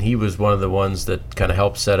 and he was one of the ones that kind of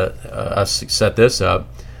helped us set this up.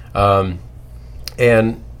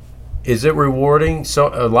 And is it rewarding? So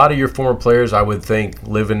a lot of your former players, I would think,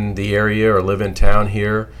 live in the area or live in town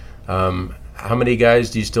here. How many guys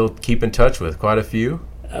do you still keep in touch with? Quite a few?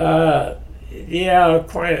 Yeah,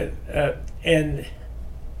 quite. And,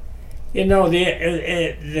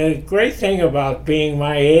 the great thing about being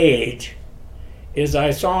my age is I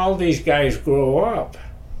saw all these guys grow up.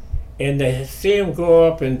 And to see them grow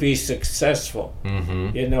up and be successful,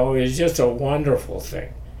 is just a wonderful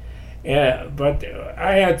thing. Yeah, but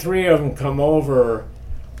I had 3 of them come over,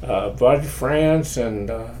 Bud France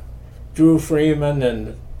and Drew Freeman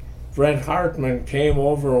and Brent Hartman came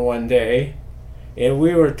over one day, and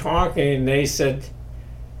we were talking, and they said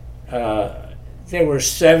they were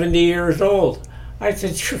 70 years old. I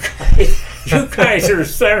said, you guys are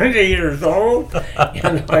 70 years old?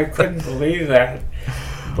 And I couldn't believe that.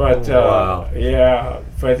 But, wow. yeah,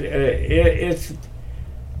 but it's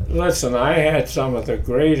listen, I had some of the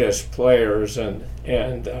greatest players, and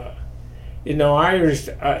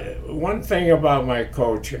one thing about my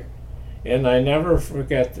coaching, and I never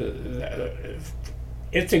forget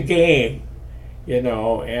it's a game,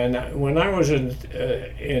 And when I was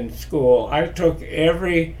in school, I took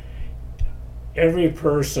every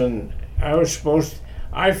person.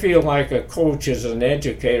 I feel like a coach is an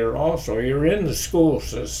educator also. You're in the school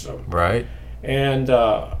system. Right. And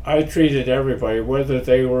I treated everybody, whether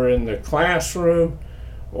they were in the classroom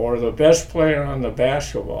or the best player on the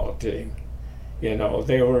basketball team.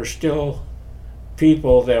 They were still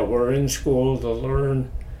people that were in school to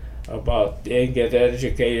learn about and get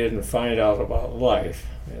educated and find out about life.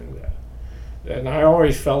 And I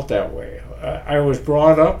always felt that way. I was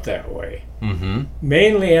brought up that way. Mm-hmm.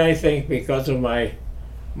 Mainly, I think, because of my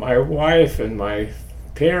wife and my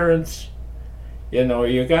parents.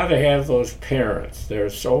 You got to have those parents. They're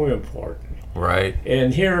so important. Right.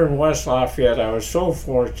 And here in West Lafayette, I was so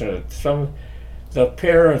fortunate. The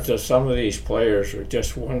parents of some of these players were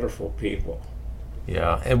just wonderful people.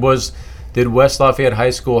 Yeah. Did West Lafayette High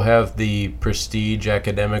School have the prestige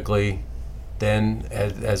academically then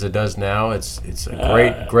as it does now? It's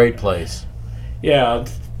a great place. Yeah,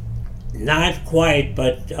 not quite,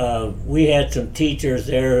 but we had some teachers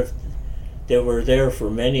there that were there for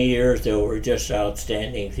many years that were just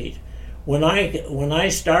outstanding teachers. When I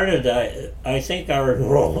started, I think our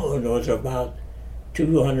enrollment was about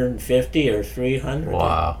 250 or 300.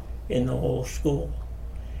 Wow. In the whole school,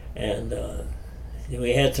 and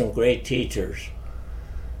we had some great teachers.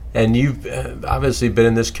 And you've obviously been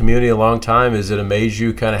in this community a long time. Does it amaze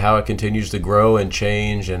you kind of how it continues to grow and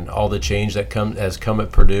change, and all the change that has come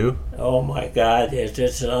at Purdue? Oh my God,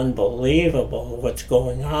 it's unbelievable what's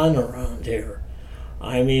going on around here.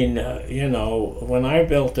 I mean, when I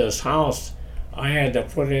built this house, I had to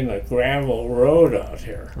put in a gravel road out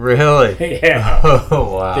here. Really? Yeah.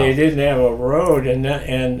 Oh, wow. They didn't have a road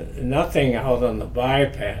and nothing out on the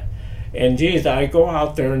bypass. And geez, I go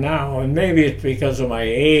out there now, and maybe it's because of my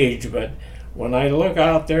age, but when I look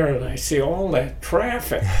out there and I see all that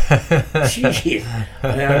traffic, geez,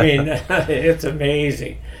 I mean, it's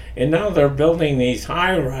amazing. And now they're building these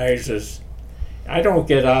high rises. I don't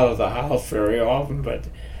get out of the house very often, but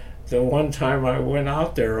the one time I went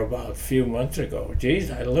out there about a few months ago,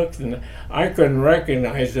 geez, I looked and I couldn't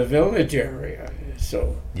recognize the village area.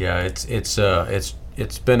 So yeah, it's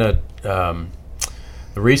been a.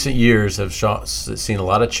 The recent years have seen a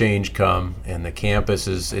lot of change come, and the campus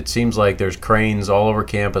it seems like there's cranes all over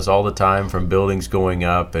campus all the time from buildings going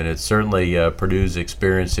up, and it's certainly Purdue's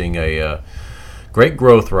experiencing a great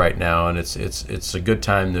growth right now, and it's a good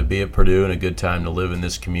time to be at Purdue and a good time to live in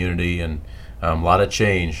this community, and a lot of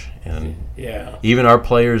change. And yeah, even our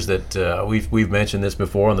players that we've mentioned this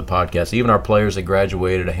before on the podcast, even our players that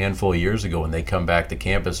graduated a handful of years ago, when they come back to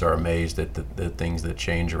campus, are amazed at the things that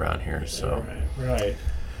change around here. So right.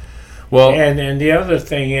 Well, and the other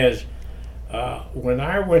thing is, when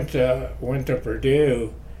I went to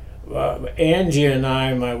Purdue, Angie and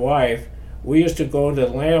I, my wife, we used to go to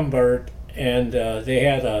Lambert, and they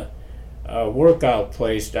had a workout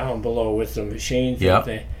place down below with the machines.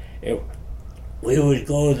 Yep. We would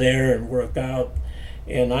go there and work out,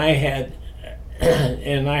 and I had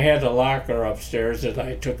a locker upstairs that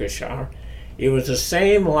I took a shower. It was the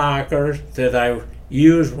same locker that I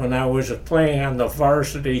used when I was playing on the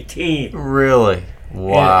varsity team. Really?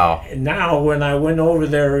 Wow. And now, when I went over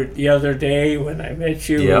there the other day, when I met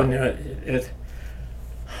you, yep.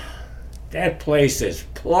 that place is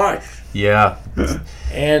plush. Yeah.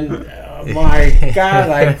 And my God,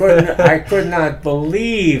 I could not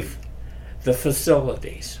believe the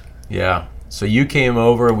facilities. Yeah. So you came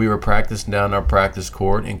over, we were practicing down our practice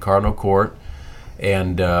court in Cardinal Court,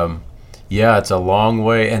 and yeah, it's a long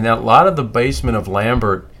way. And a lot of the basement of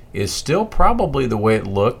Lambert is still probably the way it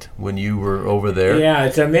looked when you were over there. Yeah,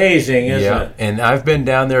 it's amazing, isn't it? And I've been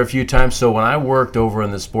down there a few times. So when I worked over in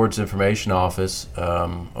the sports information office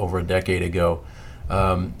over a decade ago,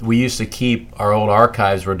 we used to keep our old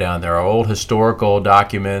archives were down there, our old historical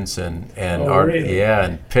documents and really?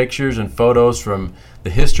 And pictures and photos from the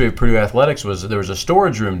history of Purdue athletics. There was a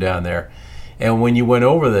storage room down there. And when you went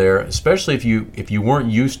over there, especially if you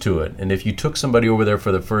weren't used to it, and if you took somebody over there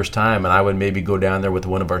for the first time, and I would maybe go down there with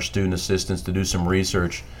one of our student assistants to do some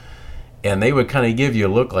research, and they would kind of give you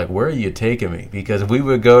a look like, where are you taking me? Because we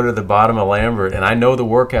would go to the bottom of Lambert, and I know the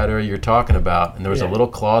workout area you're talking about, and there was a little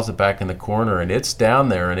closet back in the corner, and it's down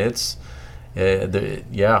there, and it's,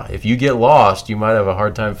 if you get lost, you might have a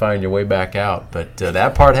hard time finding your way back out. But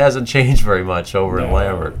that part hasn't changed very much over in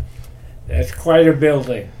Lambert. That's quite a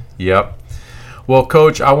building. Yep. Well,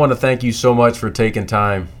 Coach, I want to thank you so much for taking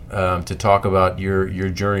time to talk about your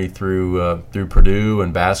journey through Purdue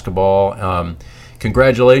and basketball.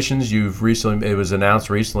 Congratulations! It was announced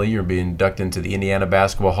recently you're being inducted into the Indiana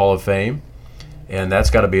Basketball Hall of Fame, and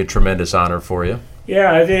that's got to be a tremendous honor for you.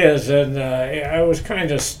 Yeah, it is, and I was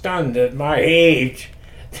kind of stunned at my age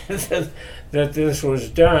that this was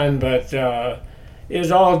done, but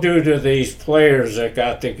it's all due to these players that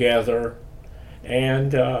got together,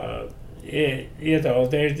 and they're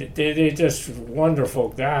just wonderful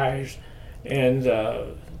guys, and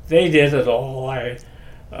they did it all.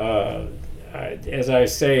 As I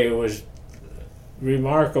say, it was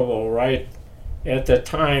remarkable right at the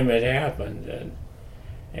time it happened,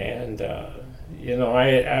 and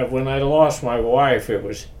I when I lost my wife,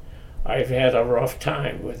 I've had a rough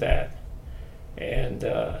time with that, and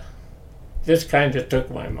this kind of took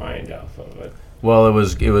my mind off of it. Well, it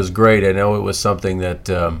was great. I know it was something that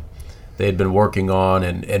they had been working on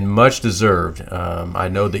and much deserved. I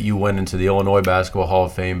know that you went into the Illinois Basketball Hall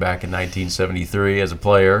of Fame back in 1973 as a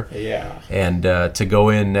player. Yeah. And to go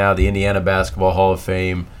in now, the Indiana Basketball Hall of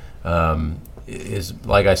Fame is,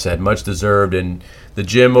 like I said, much deserved. And the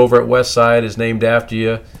gym over at Westside is named after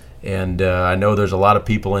you. And I know there's a lot of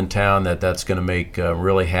people in town that's going to make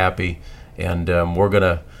really happy. And we're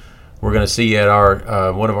gonna see you at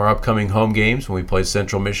our one of our upcoming home games when we play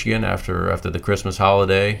Central Michigan after the Christmas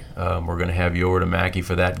holiday. We're gonna have you over to Mackey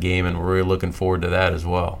for that game, and we're really looking forward to that as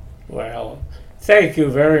well. Well, thank you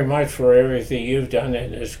very much for everything you've done,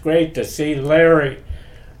 and it's great to see Larry.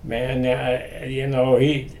 Man,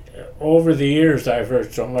 he over the years I've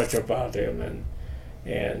heard so much about him,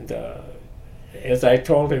 and as I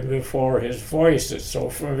told him before, his voice is so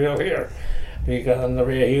familiar. Because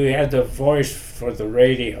he had the voice for the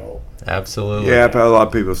radio. Absolutely. Yeah, I've had a lot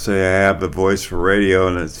of people say I have the voice for radio,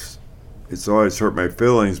 and it's always hurt my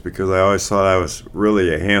feelings because I always thought I was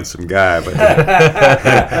really a handsome guy. But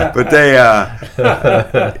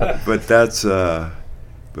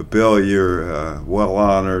but Bill, you're well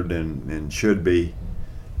honored and should be,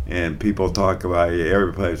 and people talk about you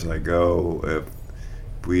every place I go. If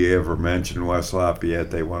we ever mention West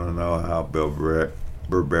Lafayette, they want to know how Bill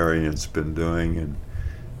Berberian's been doing, and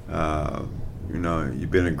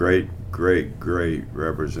you've been a great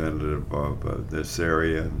representative of this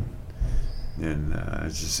area, and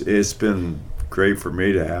it's been great for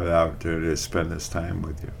me to have the opportunity to spend this time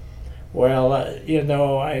with you. Well,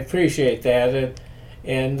 I appreciate that,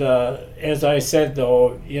 and as I said,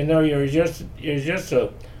 though, you're just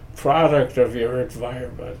a product of your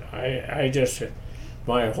environment. I just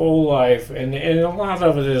my whole life, and a lot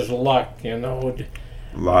of it is luck, A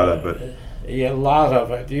lot of it. Yeah, a lot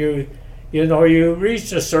of it. You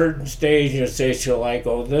reach a certain stage and you say, shall I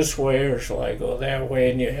go this way or shall I go that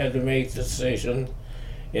way? And you had to make decisions.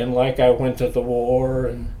 And like I went to the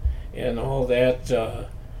war and all that,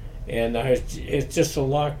 it's just a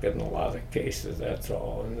luck in a lot of cases, that's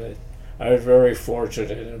all. And I was very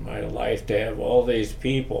fortunate in my life to have all these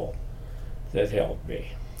people that helped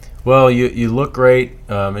me. Well, you look great.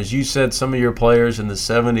 As you said, some of your players in the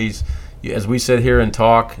 70s, as we sit here and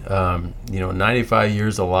talk, 95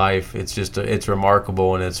 years of life, it's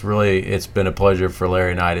remarkable, and it's been a pleasure for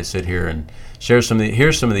Larry and I to sit here and hear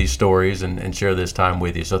some of these stories and share this time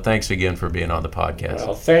with you. So thanks again for being on the podcast.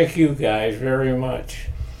 Well, thank you guys very much.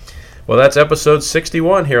 Well, that's episode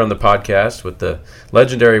 61 here on the podcast with the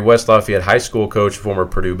legendary West Lafayette High School coach, former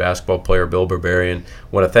Purdue basketball player Bill Berberian. I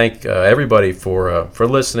want to thank everybody for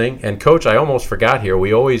listening. And, Coach, I almost forgot here.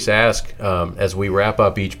 We always ask, as we wrap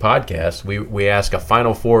up each podcast, we ask a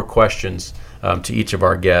final 4 questions to each of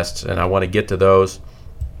our guests, and I want to get to those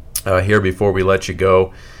here before we let you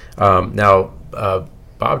go. Now,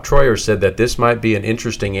 Bob Troyer said that this might be an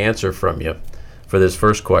interesting answer from you for this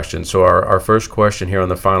first question. So our first question here on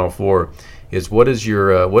the Final 4 is, what is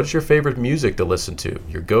your favorite music to listen to?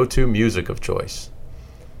 Your go-to music of choice?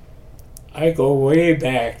 I go way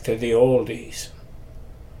back to the oldies.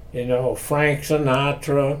 Frank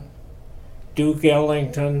Sinatra, Duke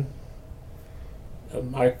Ellington,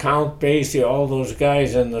 my Count Basie, all those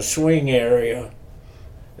guys in the swing area.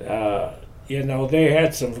 They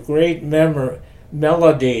had some great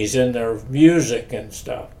melodies in their music and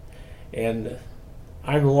stuff. And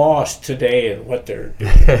I'm lost today in what they're doing.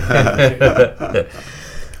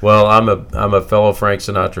 Well, I'm a fellow Frank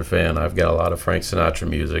Sinatra fan. I've got a lot of Frank Sinatra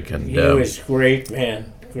music, and he was great,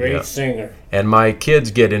 man, great singer. And my kids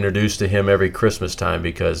get introduced to him every Christmas time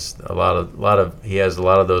because he has a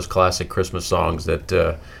lot of those classic Christmas songs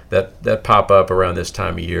that pop up around this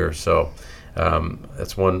time of year. So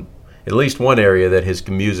that's at least one area that his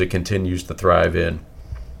music continues to thrive in.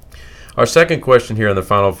 Our second question here in the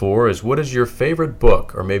Final 4 is, what is your favorite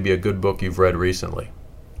book, or maybe a good book you've read recently?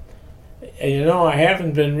 You know, I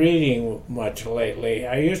haven't been reading much lately.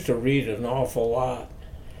 I used to read an awful lot,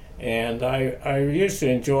 and I used to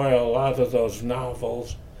enjoy a lot of those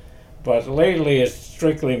novels, but lately it's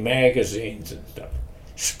strictly magazines and stuff.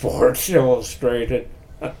 Sports Illustrated,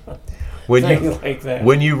 things like that.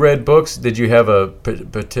 When you read books, did you have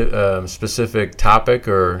a specific topic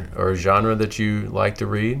or genre that you like to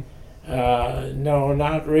read? No,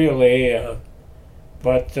 not really,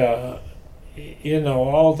 but you know,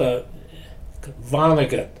 all the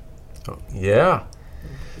Vonnegut. Oh, yeah.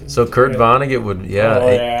 So Kurt Vonnegut would,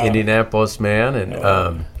 Indianapolis Man,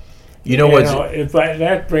 and you know what's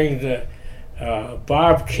that brings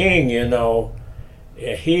Bob King. You know,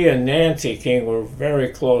 he and Nancy King were very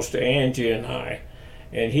close to Angie and I,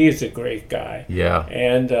 and he's a great guy. Yeah.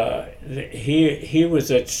 And he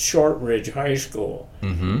was at Shortridge High School,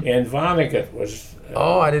 and Vonnegut was.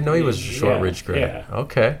 I didn't know he was a Shortridge grad. Yeah.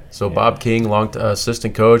 Okay. So Bob King,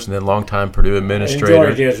 assistant coach, and then longtime Purdue administrator.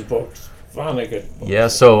 I enjoyed his books, Vonnegut books. Yeah.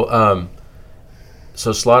 So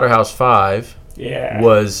Slaughterhouse 5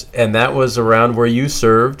 was, and that was around where you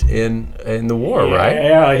served in the war, right?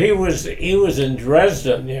 Yeah. He was in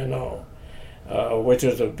Dresden, you know, which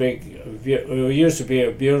is it used to be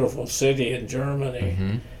a beautiful city in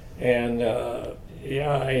Germany, and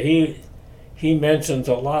he mentions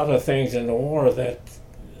a lot of things in the war that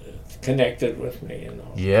connected with me, you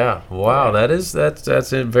know. Yeah, wow,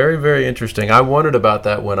 that's very, very interesting. I wondered about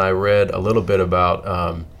that when I read a little bit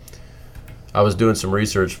about. I was doing some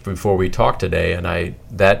research before we talked today, and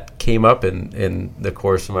that came up in the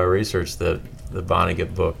course of my research, the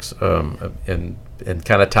Vonnegut books, and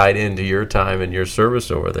kind of tied into your time and your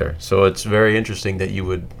service over there. So it's very interesting that you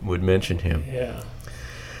would mention him. Yeah.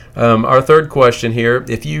 Our third question here: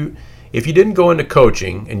 If you didn't go into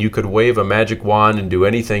coaching and you could wave a magic wand and do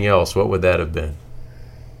anything else, what would that have been?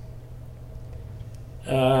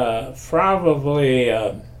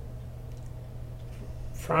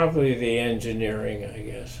 Probably the engineering, I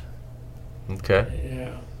guess. Okay.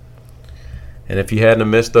 Yeah. And if you hadn't have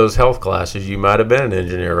missed those health classes, you might have been an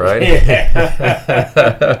engineer, right?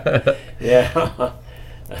 Yeah.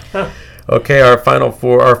 Okay, our final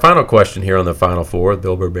question here on the Final Four,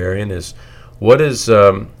 Bill Berberian, is what is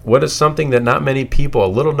something that not many people, a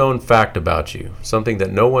little known fact about you, something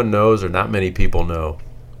that no one knows or not many people know?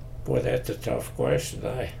 Boy, that's a tough question.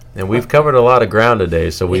 And we've covered a lot of ground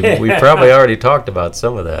today, so we probably already talked about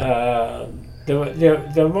some of that.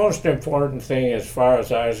 The most important thing, as far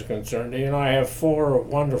as I was concerned, you know, I have 4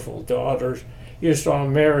 wonderful daughters. You saw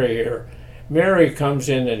Mary here. Mary comes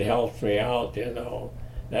in and helps me out, you know.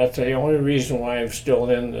 That's the only reason why I'm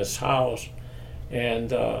still in this house,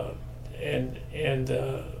 and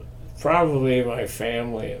probably my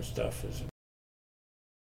family and stuff is.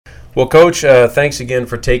 Well, Coach, thanks again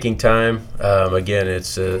for taking time. Again,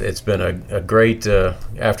 it's been a great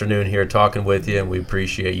afternoon here talking with you, and we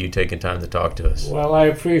appreciate you taking time to talk to us. Well, I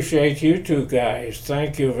appreciate you two guys.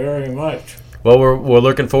 Thank you very much. Well, we're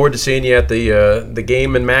looking forward to seeing you at the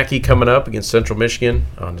game in Mackey coming up against Central Michigan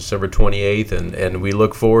on December 28th, and we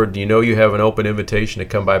look forward. You know, you have an open invitation to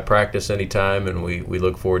come by practice anytime, and we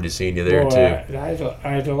look forward to seeing you there too.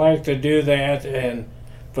 I'd like to do that,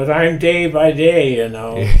 but I'm day by day, you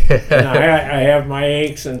know. And I have my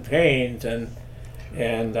aches and pains, and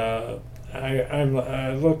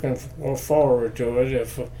I'm looking forward to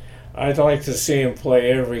it. I'd like to see him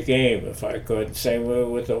play every game if I could. Same way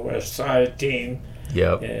with the West Side team.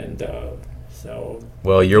 Yep. And so.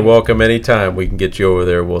 Well, you're welcome anytime. We can get you over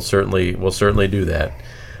there. We'll certainly do that.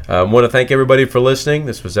 I want to thank everybody for listening.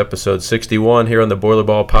 This was episode 61 here on the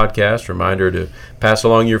Boilerball Podcast. Reminder to pass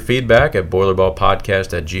along your feedback at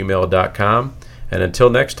boilerballpodcast@gmail.com. And until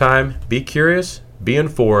next time, be curious, be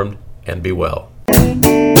informed, and be well.